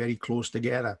nebulae very close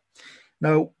together.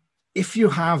 Now, if you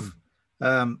have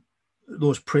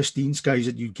those pristine skies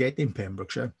that you get in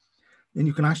Pembrokeshire, then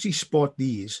you can actually spot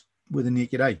these with the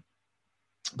naked eye.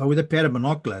 But with a pair of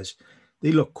binoculars,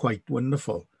 they look quite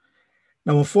wonderful.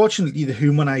 Now, unfortunately, the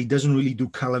human eye doesn't really do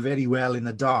colour very well in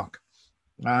the dark.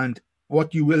 And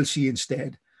what you will see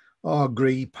instead are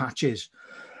grey patches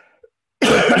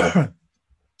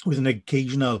with an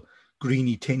occasional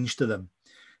greeny tinge to them.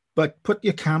 But put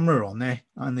your camera on there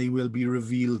and they will be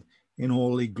revealed in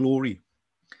all their glory.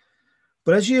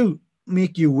 But as you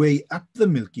make your way up the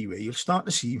Milky Way, you'll start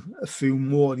to see a few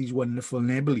more of these wonderful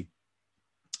nebulae.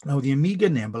 Now, the Omega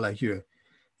Nebula here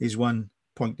is one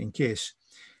point in case.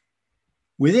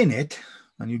 Within it,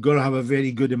 and you've got to have a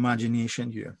very good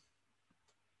imagination here,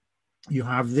 you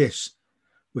have this,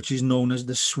 which is known as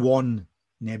the Swan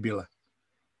Nebula.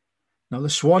 Now, the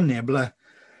Swan Nebula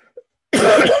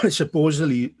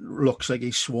supposedly looks like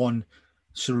a swan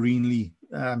serenely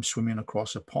swimming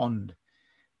across a pond,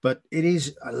 but it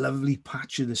is a lovely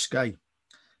patch of the sky.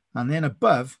 And then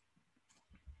above,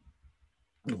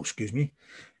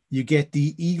 you get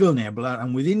the Eagle Nebula,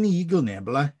 and within the Eagle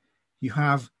Nebula, you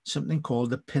have something called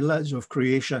the Pillars of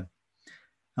Creation.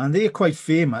 And they are quite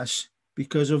famous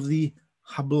because of the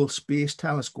Hubble Space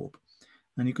Telescope.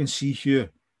 And you can see here,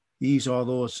 these are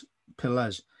those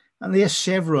pillars. And they are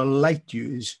several light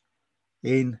years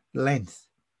in length.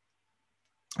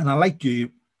 And a light year,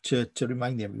 to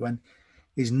remind everyone,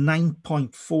 is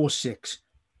 9.46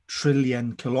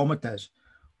 trillion kilometers,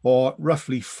 or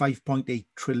roughly 5.8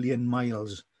 trillion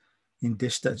miles in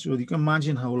distance. So you can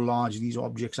imagine how large these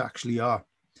objects actually are.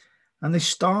 And they're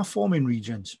star-forming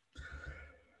regions.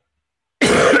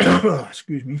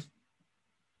 Excuse me.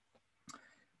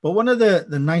 But one of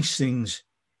the nice things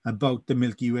about the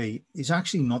Milky Way is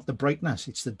actually not the brightness,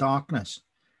 it's the darkness.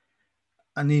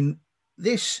 And in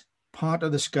this part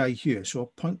of the sky here,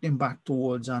 so pointing back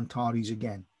towards Antares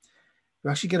again,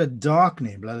 you actually get a dark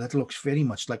nebula that looks very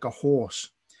much like a horse,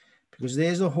 because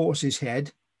there's the horse's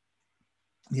head,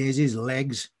 there's his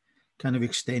legs kind of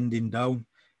extending down,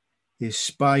 his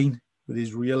spine with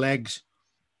his rear legs,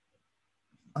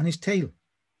 and his tail.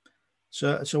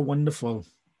 So it's a wonderful,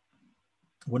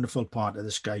 wonderful part of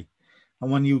the sky, and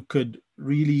one you could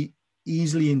really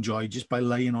easily enjoy just by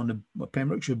lying on the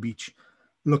Pembrokeshire beach,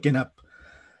 looking up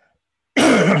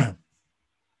and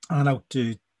out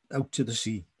to the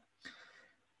sea.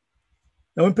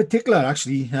 Now, in particular,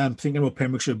 actually, thinking about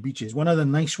Pembrokeshire beaches, one of the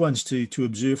nice ones to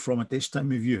observe from at this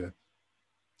time of year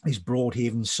is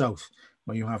Broadhaven South,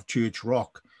 where you have Church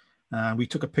Rock. We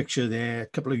took a picture there a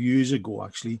couple of years ago,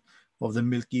 actually, of the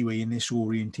Milky Way in this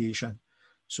orientation.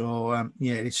 So,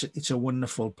 yeah, it's a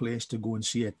wonderful place to go and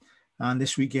see it. And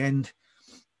this weekend,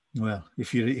 well,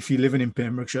 if you're living in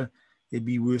Pembrokeshire, it'd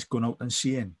be worth going out and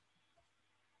seeing.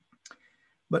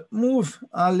 But move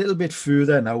a little bit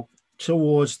further now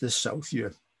towards the south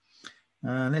here.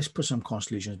 And let's put some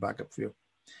constellations back up for you.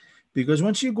 Because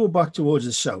once you go back towards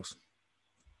the south,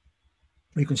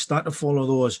 you can start to follow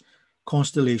those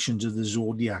constellations of the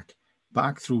zodiac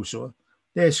back through. So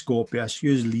there's Scorpius,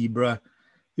 here's Libra,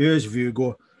 here's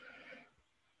Virgo,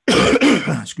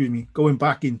 excuse me, going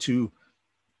back into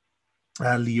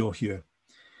Leo here.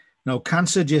 Now,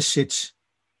 Cancer just sits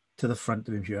to the front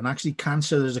of him here. And actually,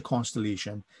 Cancer as a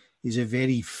constellation is a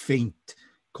very faint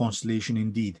constellation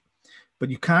indeed. But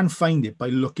you can find it by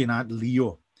looking at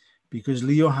Leo, because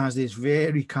Leo has this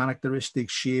very characteristic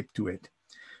shape to it,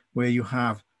 where you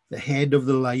have the head of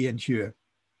the lion here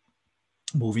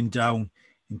moving down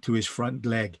into his front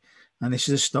leg. And this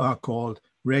is a star called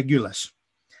Regulus.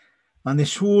 And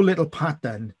this whole little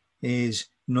pattern is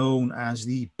known as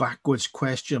the backwards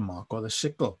question mark, or the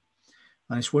sickle.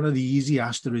 And it's one of the easy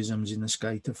asterisms in the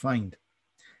sky to find.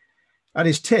 At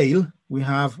his tail, we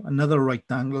have another right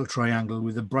angle triangle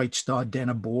with a bright star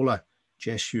Denebola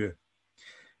just here.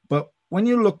 But when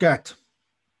you look at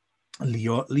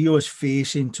Leo, Leo is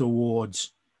facing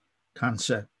towards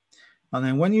Cancer. And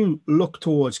then when you look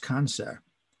towards Cancer,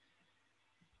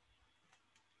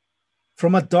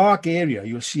 from a dark area,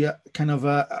 you'll see a kind of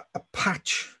a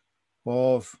patch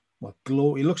of what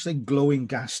glow. It looks like glowing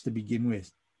gas to begin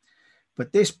with.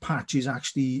 But this patch is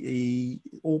actually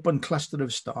an open cluster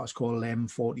of stars called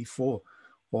M44,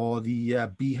 or the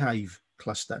Beehive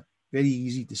cluster. Very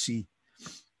easy to see.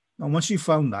 And once you've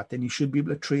found that, then you should be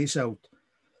able to trace out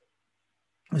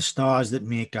the stars that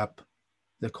make up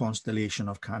the constellation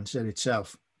of Cancer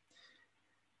itself.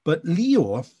 But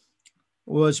Leo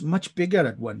was much bigger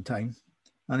at one time,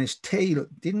 and his tail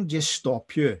didn't just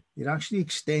stop here. It actually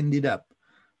extended up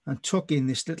and took in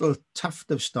this little tuft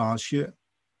of stars here.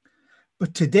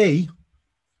 But today,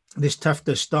 this tuft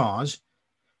of stars,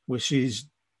 which is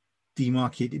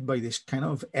demarcated by this kind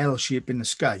of L shape in the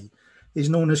sky, is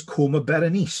known as Coma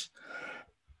Berenice,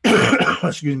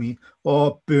 excuse me,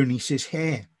 or Bernice's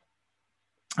hair.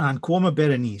 And Coma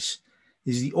Berenice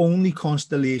is the only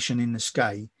constellation in the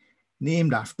sky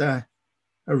named after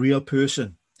a real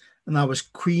person. And that was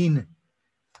Queen,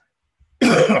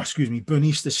 excuse me,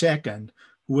 Bernice II,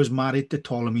 who was married to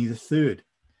Ptolemy III.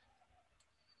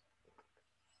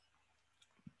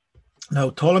 Now,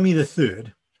 Ptolemy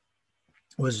III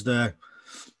was the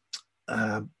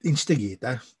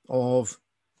instigator of,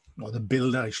 or the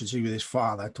builder, I should say, with his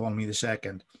father, Ptolemy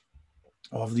II,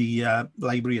 of the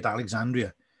library at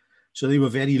Alexandria. So they were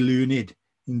very learned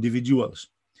individuals.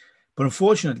 But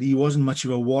unfortunately, he wasn't much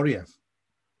of a warrior.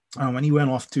 And when he went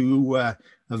off to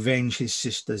avenge his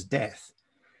sister's death,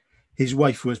 his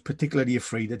wife was particularly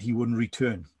afraid that he wouldn't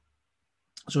return.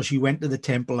 So she went to the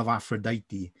temple of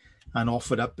Aphrodite and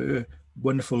offered up her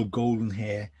wonderful golden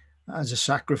hair as a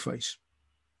sacrifice.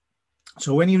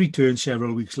 So when he returned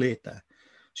several weeks later,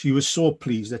 she was so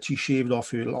pleased that she shaved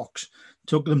off her locks,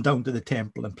 took them down to the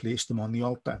temple and placed them on the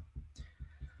altar.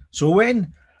 So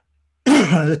when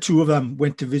the two of them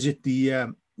went to visit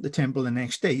the temple the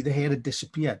next day, the hair had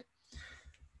disappeared.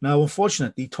 Now,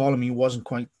 unfortunately, Ptolemy wasn't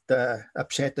quite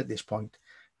upset at this point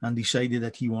and decided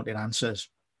that he wanted answers.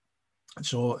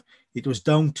 So it was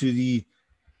down to the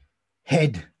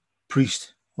head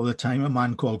priest of the time, a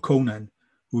man called Conan,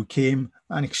 who came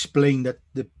and explained that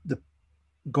the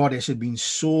goddess had been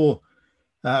so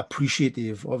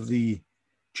appreciative of the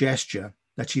gesture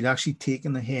that she'd actually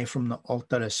taken the hair from the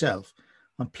altar herself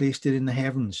and placed it in the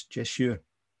heavens just here.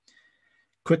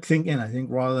 Quick thinking, I think,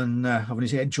 rather than having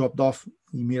his head chopped off,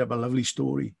 he made up a lovely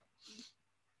story.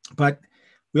 But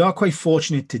we are quite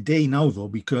fortunate today now, though,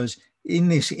 because in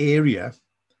this area,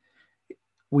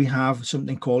 we have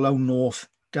something called our North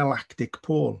Galactic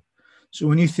Pole. So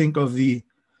when you think of the,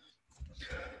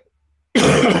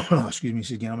 excuse me,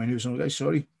 this is getting on my nerves, guys,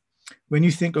 sorry. When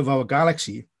you think of our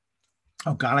galaxy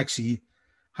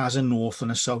has a north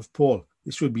and a south pole.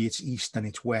 This would be its east and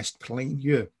its west plane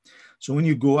here. So when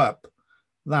you go up,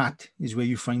 that is where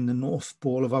you find the north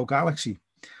pole of our galaxy.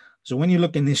 So when you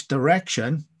look in this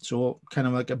direction, so kind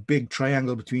of like a big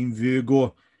triangle between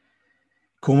Virgo,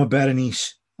 Coma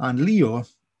Berenice, and Leo,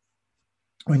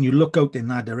 when you look out in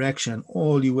that direction,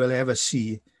 all you will ever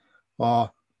see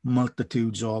are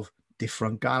multitudes of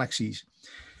different galaxies.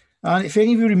 And if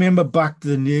any of you remember back to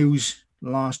the news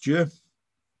last year,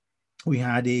 we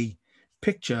had a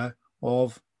picture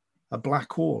of a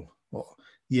black hole, or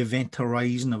the event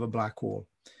horizon of a black hole.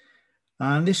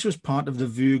 And this was part of the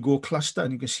Virgo cluster,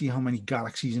 and you can see how many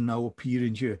galaxies are now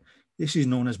appearing here. This is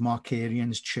known as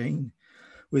Markarian's chain,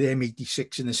 with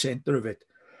M86 in the center of it.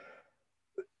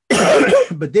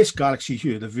 But this galaxy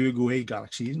here, the Virgo A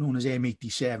galaxy, is known as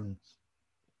M87.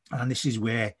 And this is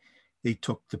where they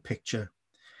took the picture.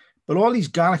 But all these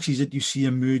galaxies that you see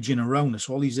emerging around us,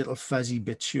 all these little fuzzy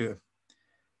bits here,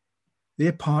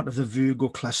 they're part of the Virgo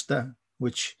cluster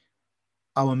which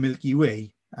our Milky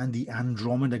Way and the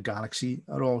Andromeda Galaxy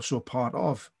are also part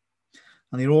of.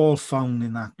 And they're all found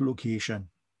in that location.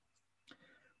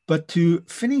 But to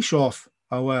finish off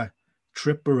our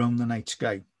trip around the night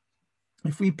sky,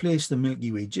 if we place the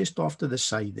Milky Way just off to the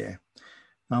side there,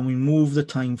 and we move the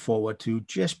time forward to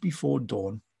just before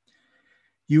dawn,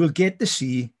 you will get to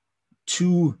see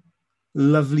two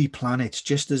lovely planets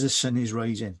just as the sun is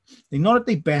rising. They're not at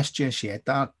their best just yet.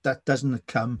 That doesn't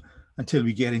come until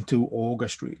we get into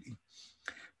August, really.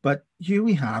 But here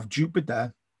we have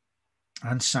Jupiter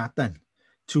and Saturn,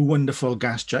 two wonderful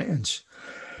gas giants.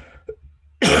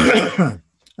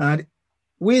 And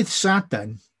with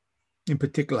Saturn in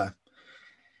particular,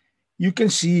 you can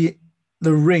see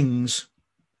the rings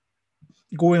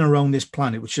going around this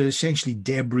planet, which is essentially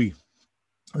debris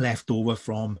left over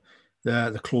from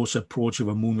the close approach of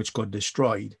a moon which got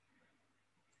destroyed,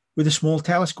 with a small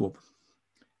telescope.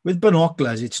 With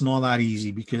binoculars, it's not that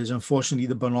easy because unfortunately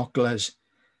the binoculars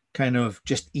kind of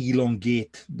just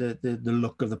elongate the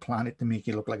look of the planet to make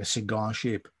it look like a cigar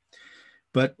shape.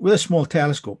 But with a small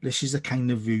telescope, this is the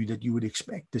kind of view that you would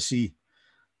expect to see.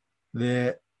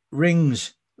 The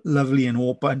rings lovely and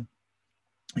open.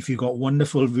 If you've got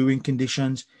wonderful viewing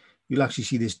conditions, you'll actually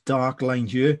see this dark line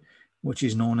here, which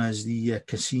is known as the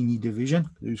Cassini division.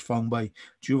 It was found by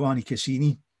Giovanni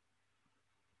Cassini.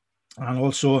 And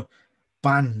also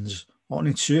bands on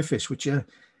its surface, which are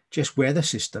just weather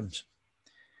systems.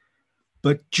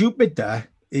 But Jupiter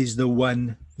is the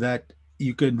one that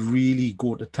you can really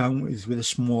go to town with a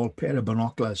small pair of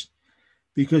binoculars.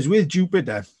 Because with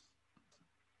Jupiter,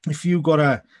 if you've got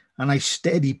a nice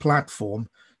steady platform,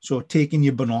 so taking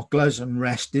your binoculars and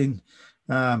resting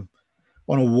on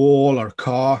a wall or a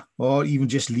car, or even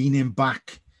just leaning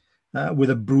back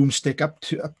with a broomstick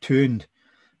upturned,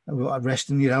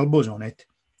 resting your elbows on it,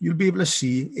 you'll be able to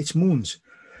see its moons.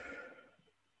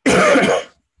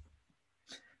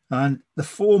 And the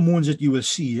four moons that you will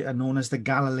see are known as the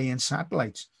Galilean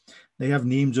satellites. They have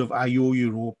names of Io,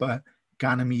 Europa,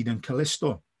 Ganymede, and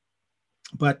Callisto.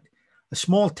 But a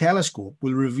small telescope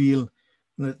will reveal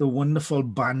the wonderful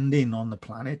banding on the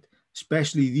planet,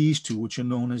 especially these two, which are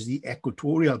known as the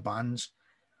equatorial bands.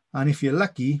 And if you're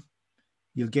lucky,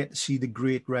 you'll get to see the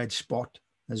Great Red Spot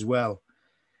as well.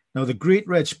 Now, the Great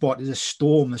Red Spot is a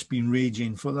storm that's been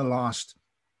raging for the last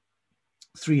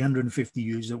 350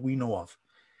 years that we know of.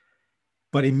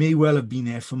 But it may well have been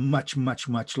there for much, much,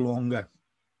 much longer.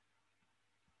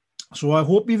 So I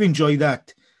hope you've enjoyed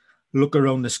that look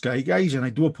around the sky, guys. And I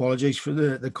do apologize for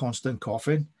the constant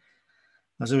coughing.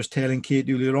 As I was telling Kate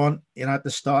earlier on, it had to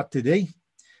start today.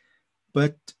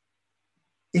 But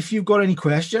if you've got any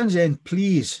questions, then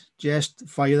please just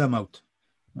fire them out.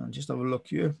 I'll just have a look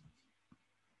here.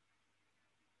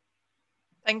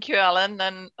 Thank you, Alan,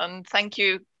 and thank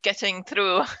you getting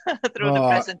through through the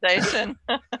presentation.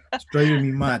 It's driving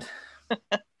me mad.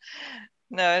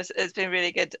 No, it's been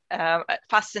really good,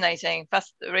 fascinating,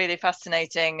 really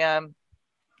fascinating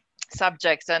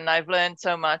subjects, and I've learned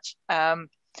so much.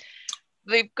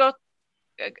 We've got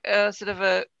sort of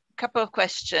a couple of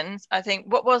questions. I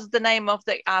think, what was the name of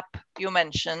the app you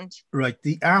mentioned? Right,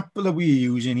 the app that we're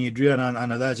using, Adrian,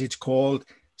 and others, it's called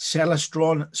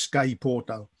Celestron Sky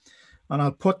Portal. And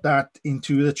I'll put that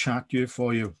into the chat here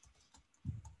for you.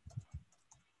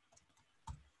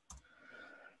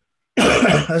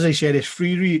 As I said, it's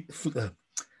freely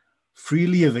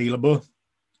available,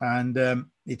 and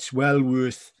it's well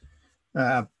worth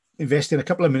investing a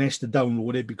couple of minutes to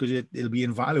download it, because it'll be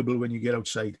invaluable when you get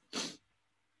outside.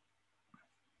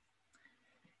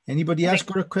 Anybody else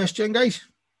got a question, guys?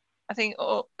 I think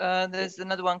there's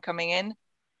another one coming in.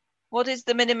 What is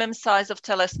the minimum size of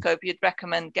telescope you'd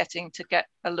recommend getting to get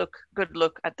a good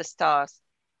look at the stars?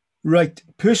 Right.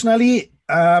 Personally,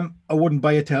 I wouldn't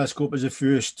buy a telescope as a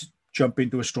first jump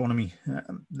into astronomy.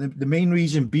 The main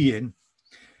reason being,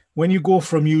 when you go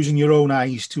from using your own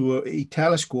eyes to a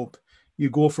telescope, you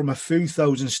go from a few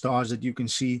thousand stars that you can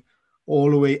see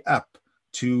all the way up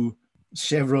to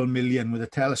several million with a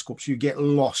telescope. So you get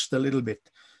lost a little bit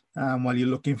while you're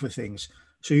looking for things.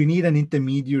 So you need an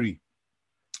intermediary.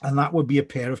 And that would be a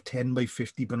pair of 10 by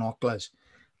 50 binoculars.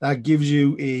 That gives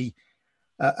you a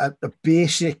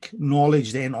basic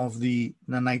knowledge then of the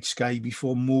night sky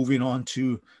before moving on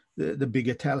to the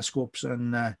bigger telescopes.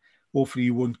 And hopefully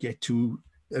you won't get too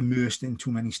immersed in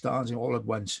too many stars all at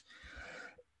once.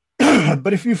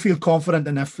 But if you feel confident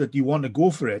enough that you want to go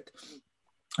for it,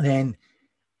 then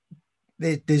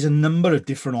there's a number of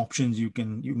different options you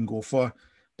can go for.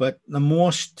 But the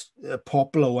most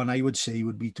popular one, I would say,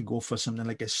 would be to go for something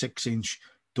like a 6-inch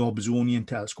Dobsonian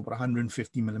telescope or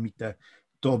 150 millimeter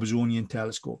Dobsonian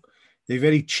telescope. They're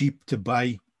very cheap to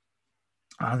buy,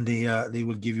 and they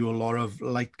will give you a lot of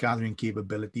light gathering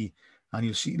capability, and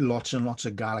you'll see lots and lots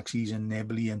of galaxies and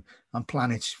nebulae and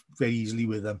planets very easily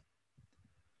with them.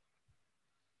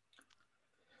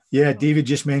 Yeah, David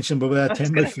just mentioned about the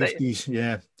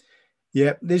 10x50s.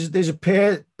 Yeah. There's a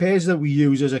pairs that we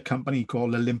use as a company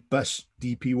called Olympus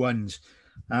DP1s,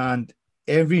 and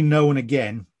every now and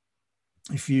again,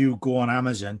 if you go on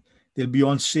Amazon, they'll be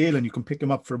on sale and you can pick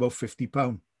them up for about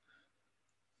 £50.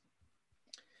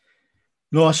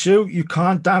 No, Sue, you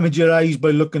can't damage your eyes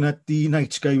by looking at the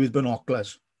night sky with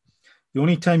binoculars. The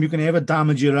only time you can ever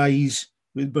damage your eyes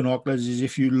with binoculars is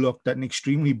if you looked at an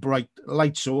extremely bright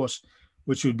light source,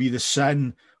 which would be the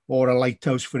sun or a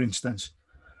lighthouse, for instance.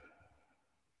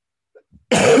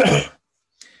 Hi,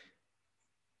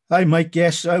 Mike.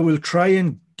 Yes, I will try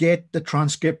and get the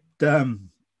transcript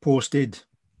posted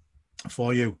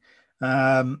for you.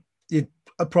 I'll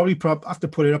probably have to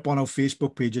put it up on our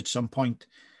Facebook page at some point.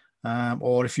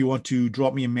 Or if you want to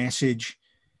drop me a message,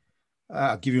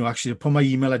 I'll give you I'll put my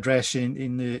email address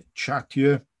in the chat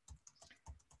here.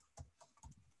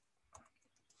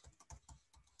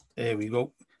 There we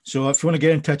go. So if you want to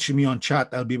get in touch with me on chat,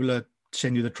 I'll be able to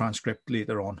send you the transcript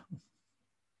later on.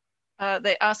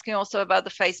 They're asking also about the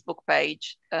Facebook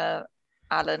page,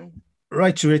 Alan.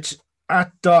 Right, so it's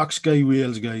at Dark Sky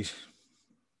Wales, guys.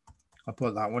 I'll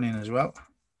put that one in as well.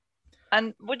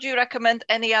 And would you recommend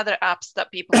any other apps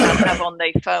that people can have on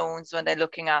their phones when they're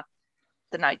looking at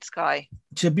the night sky?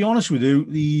 To be honest with you,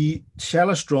 the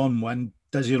Celestron one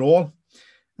does it all.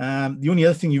 The only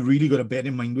other thing you really got to bear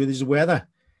in mind with is the weather,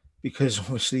 because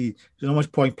obviously there's not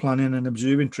much point planning an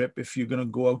observing trip if you're going to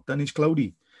go out and it's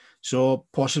cloudy. So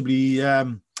possibly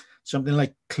something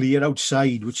like Clear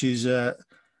Outside, which is an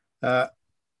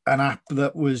app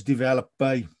that was developed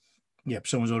by,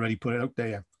 someone's already put it out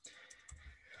there,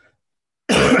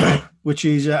 which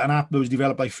is an app that was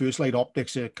developed by First Light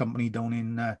Optics, a company down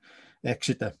in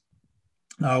Exeter.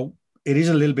 Now, it is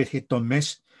a little bit hit or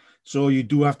miss, so you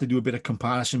do have to do a bit of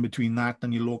comparison between that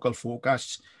and your local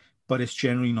forecasts, but it's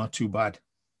generally not too bad.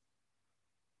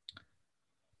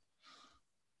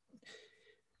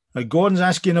 Gordon's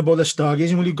asking about the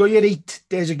stargazing. Well, you've got your 8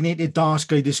 designated dark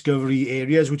sky discovery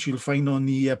areas, which you'll find on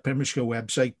the Pembrokeshire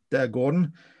website,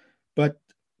 Gordon. But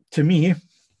to me,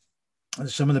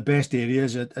 some of the best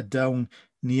areas are down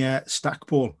near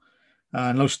Stackpole.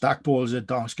 Now Stackpole is a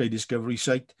dark sky discovery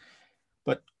site,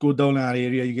 but go down that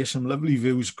area, you get some lovely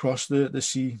views across the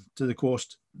sea to the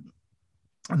coast.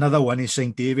 Another one is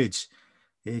St. David's.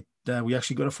 We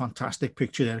actually got a fantastic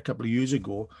picture there a couple of years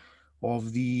ago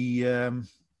of the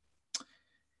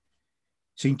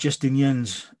St.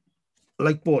 Justinian's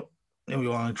light boat. There we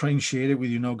are. I'll try and share it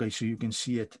with you now, guys, so you can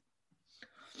see it.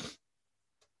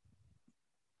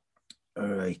 All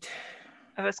right.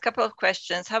 There's a couple of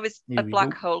questions. How is a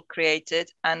black hole created,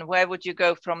 and where would you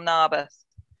go from Narberth?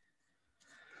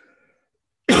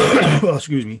 Well,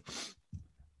 excuse me.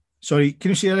 Sorry, can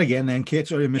you say that again then, Kate?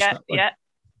 Sorry, I missed that one.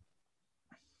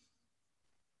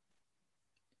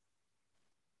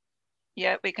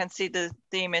 Yeah, we can see the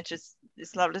image is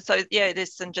lovely. So yeah, it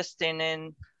is St. Justin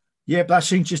in. Yeah, that's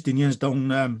St. Justinian's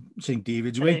down St.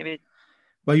 David's way.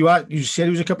 Well, you said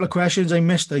there was a couple of questions I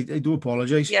missed. I do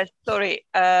apologise. Yes, sorry.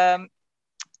 Where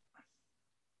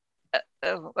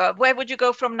would you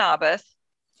go from Narberth?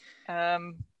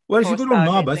 Well, if you go to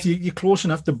Narberth, you're close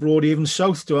enough to Broadhaven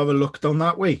South to have a look down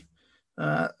that way.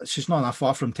 It's just not that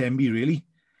far from Tenby, really.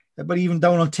 But even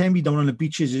down on Tenby, down on the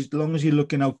beaches, as long as you're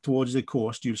looking out towards the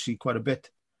coast, you'll see quite a bit.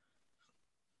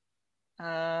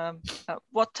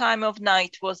 What time of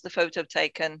night was the photo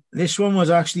taken? This one was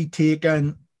actually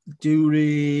taken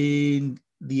during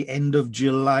the end of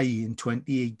July in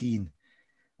 2018.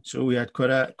 So we had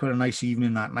quite a nice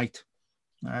evening that night.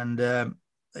 And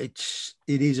it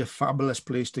is a fabulous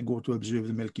place to go to observe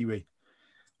the Milky Way.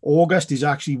 August is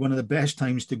actually one of the best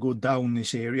times to go down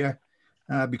this area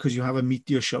because you have a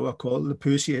meteor shower called the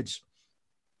Perseids,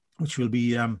 which will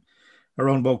be around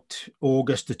about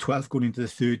August the 12th going into the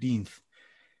 13th.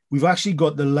 We've actually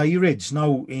got the Lyrids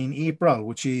now in April,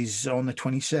 which is on the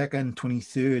 22nd,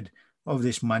 23rd of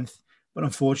this month. But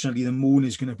unfortunately, the moon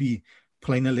is going to be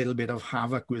playing a little bit of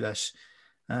havoc with us.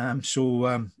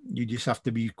 So you just have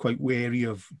to be quite wary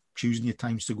of choosing your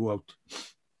times to go out.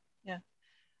 Yeah.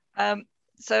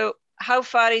 So how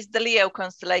far is the Leo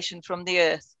constellation from the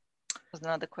Earth? Was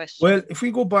another question. Well, if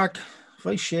we go back, if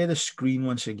I share the screen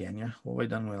once again, yeah, what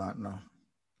have I done with that now?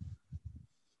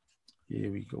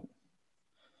 Here we go.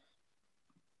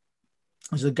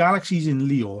 So the galaxies in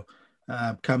Leo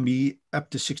can be up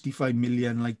to 65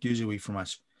 million light years away from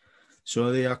us.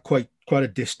 So they are quite a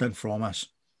distance from us.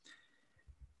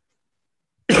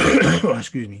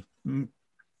 Excuse me.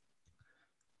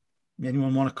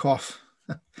 Anyone want a cough?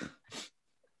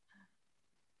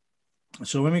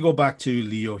 So when we go back to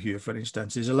Leo here, for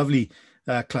instance, there's a lovely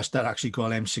cluster actually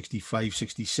called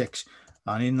M6566.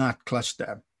 And in that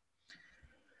cluster,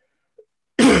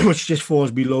 which just falls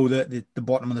below the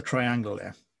bottom of the triangle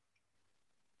there,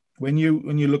 when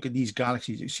you look at these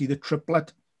galaxies, you see the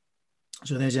triplet.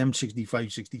 So there's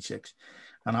M6566,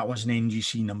 and that was an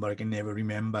NGC number I can never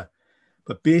remember.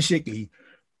 But basically,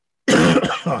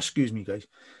 oh, excuse me, guys.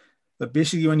 But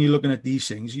basically, when you're looking at these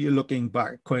things, you're looking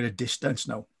back quite a distance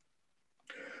now.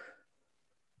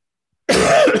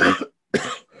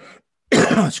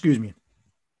 Excuse me.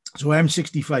 So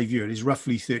M65 here is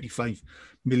roughly 35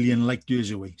 million light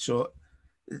years away. So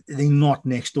they're not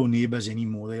next door neighbours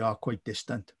anymore. They are quite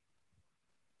distant.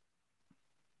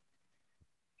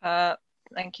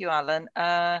 Thank you, Alan.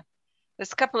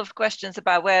 There's a couple of questions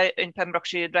about where in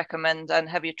Pembrokeshire you'd recommend and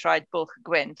have you tried Bulk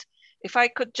Gwent. If I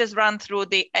could just run through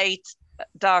the 8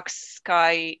 dark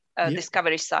sky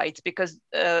discovery sites, because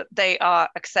they are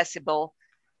accessible,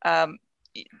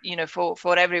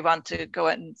 for everyone to go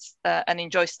and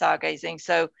enjoy stargazing.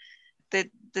 So the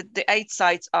 8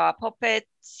 sites are Poppet,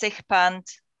 Sichpant,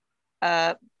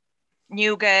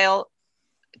 Newgale,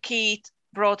 Keat,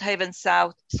 Broadhaven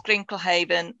South,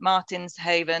 Scrinklehaven, Martins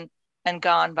Haven, and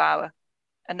Garnbower.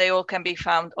 And they all can be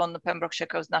found on the Pembrokeshire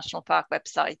Coast National Park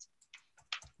website.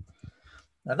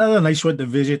 Another nice one to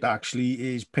visit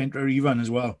actually is Pentrefan as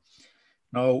well.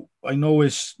 Now, I know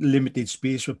it's limited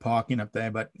space for parking up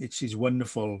there, but it's a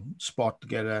wonderful spot to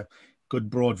get a good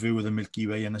broad view of the Milky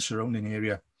Way and the surrounding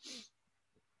area.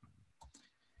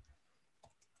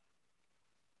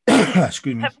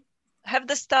 Excuse me. Have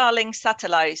the Starlink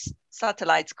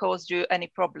satellites caused you any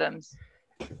problems?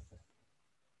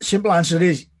 Simple answer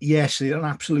is yes, they're an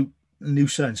absolute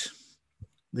nuisance.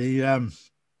 They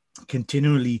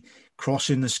continually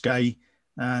crossing the sky,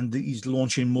 and he's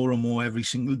launching more and more every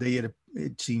single day,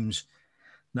 it seems.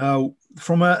 Now,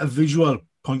 from a visual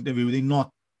point of view, they're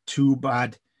not too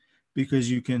bad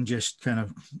because you can just kind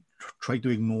of try to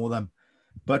ignore them.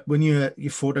 But when you're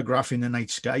photographing the night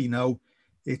sky now,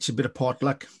 it's a bit of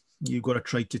potluck. You've got to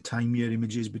try to time your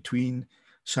images between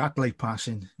satellite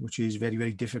passing, which is very,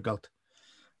 very difficult.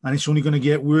 And it's only going to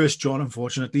get worse, John,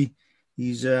 unfortunately.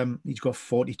 He's got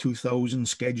 42,000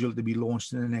 scheduled to be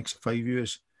launched in the next 5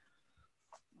 years.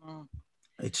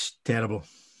 It's terrible.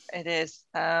 It is.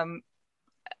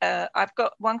 I've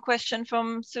got one question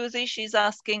from Susie. She's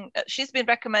asking, she's been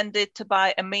recommended to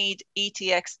buy a Meade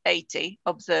ETX80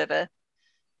 observer,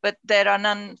 but there are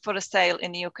none for a sale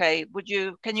in the UK.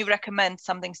 Can you recommend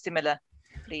something similar,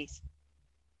 please?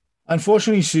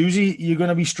 Unfortunately, Susie, you're going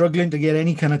to be struggling to get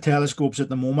any kind of telescopes at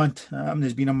the moment.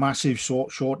 There's been a massive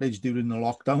shortage during the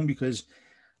lockdown because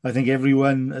I think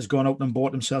everyone has gone out and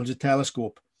bought themselves a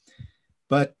telescope.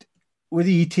 But with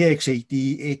the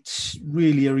ETX80, it's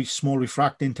really a small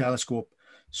refracting telescope.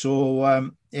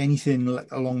 So anything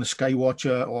along the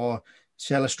Skywatcher or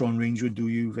Celestron range would do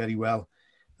you very well.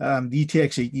 The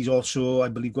ETX80 is also, I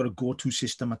believe, got a go-to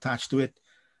system attached to it.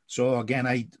 So again,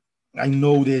 I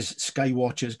know there's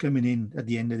Skywatchers coming in at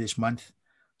the end of this month,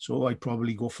 so I'd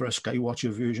probably go for a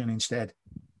Skywatcher version instead.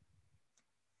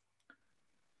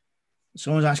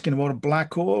 Someone's asking about a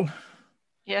black hole.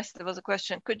 Yes, there was a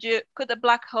question. Could a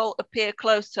black hole appear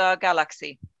close to our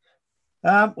galaxy?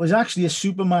 There's actually a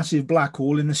supermassive black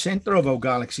hole in the center of our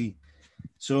galaxy.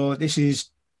 So this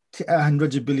is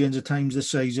hundreds of billions of times the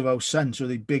size of our sun. So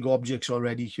they're big objects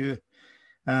already here.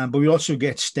 But we also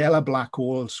get stellar black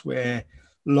holes where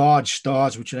large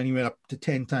stars, which are anywhere up to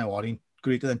 10 times, or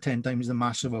greater than 10 times the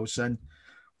mass of our sun,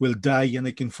 will die and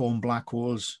they can form black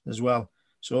holes as well.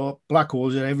 So black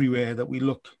holes are everywhere that we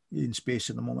look in space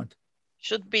at the moment.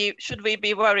 Should we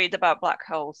be worried about black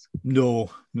holes? No,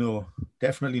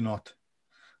 definitely not.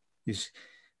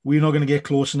 We're not going to get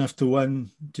close enough to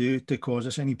one to cause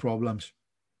us any problems.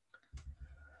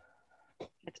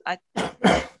 I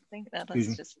think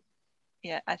that's just,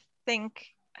 yeah, I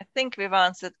think we've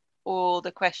answered all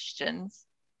the questions.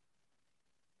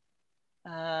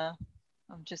 I'm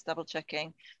just double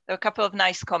checking. There are a couple of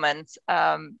nice comments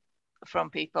from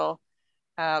people.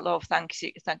 A lot of thanks.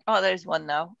 Oh, there's one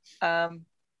now.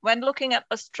 When looking at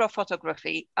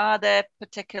astrophotography, are there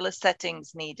particular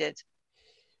settings needed?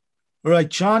 Right,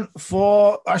 Chan,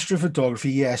 for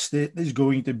astrophotography, yes, there's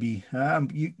going to be.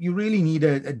 You really need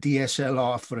a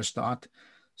DSLR for a start.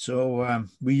 So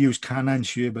we use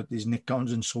Canons here, but there's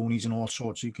Nikons and Sonys and all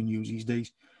sorts you can use these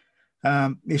days.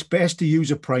 It's best to use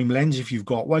a prime lens if you've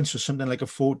got one, so something like a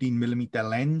 14mm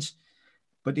lens.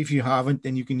 But if you haven't,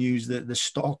 then you can use the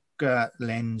stock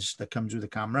lens that comes with the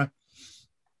camera.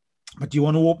 but you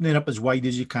want to open it up as wide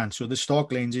as you can. So the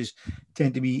stock lenses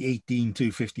tend to be 18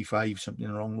 to 55, something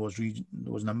along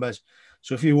those numbers.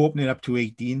 So if you open it up to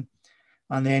 18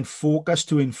 and then focus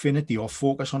to infinity, or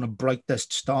focus on the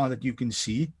brightest star that you can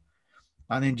see,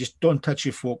 and then just don't touch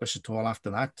your focus at all after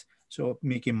that. So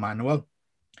make it manual.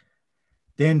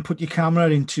 Then put your camera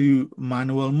into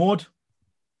manual mode.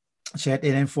 Set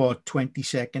it in for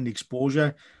 20-second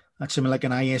exposure. That's something like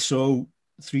an ISO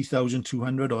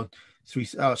 3200 or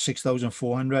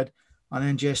 6400, and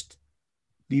then just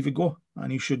leave it go,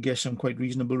 and you should get some quite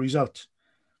reasonable results.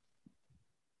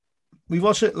 We've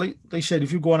also, like I said,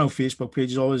 if you go on our Facebook page,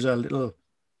 there's always a little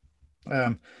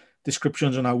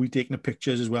descriptions on how we're taking the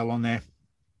pictures as well on there,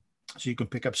 so you can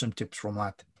pick up some tips from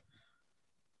that.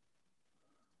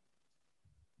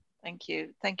 Thank you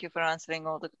for answering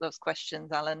all those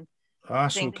questions, Alan.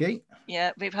 That's okay. Yeah,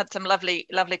 we've had some lovely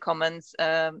comments.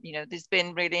 You know, this has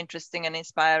been really interesting and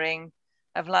inspiring.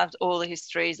 I've loved all the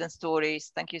histories and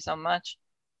stories. Thank you so much.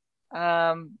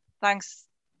 Thanks.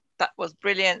 That was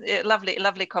brilliant.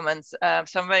 Lovely comments.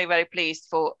 So I'm very, very pleased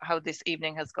for how this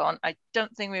evening has gone. I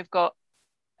don't think we've got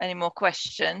any more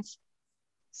questions.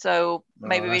 So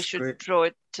maybe we should draw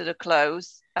it to the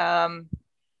close.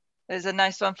 There's a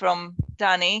nice one from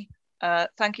Danny.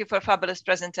 Thank you for a fabulous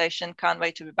presentation. Can't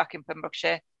wait to be back in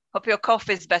Pembrokeshire. Hope your cough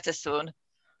is better soon.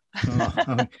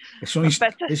 It's only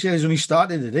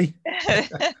started today.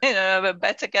 You know, we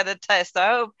better get a test.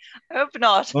 I hope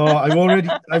not. Oh, I've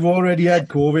already had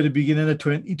COVID at the beginning of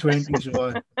 2020,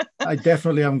 so I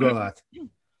definitely haven't got that.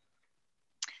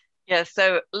 Yeah,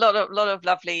 so a lot of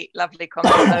lovely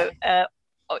comments. So,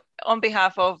 on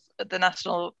behalf of the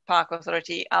National Park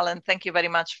Authority, Alan, thank you very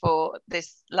much for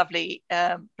this lovely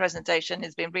presentation.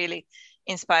 It's been really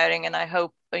inspiring, and I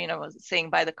hope, you know, seeing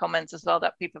by the comments as well,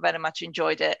 that people very much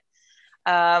enjoyed it.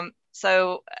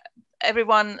 So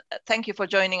everyone, thank you for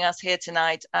joining us here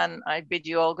tonight, and I bid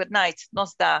you all good night.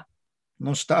 Nos da.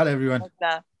 Nos da, everyone. Nos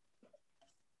da.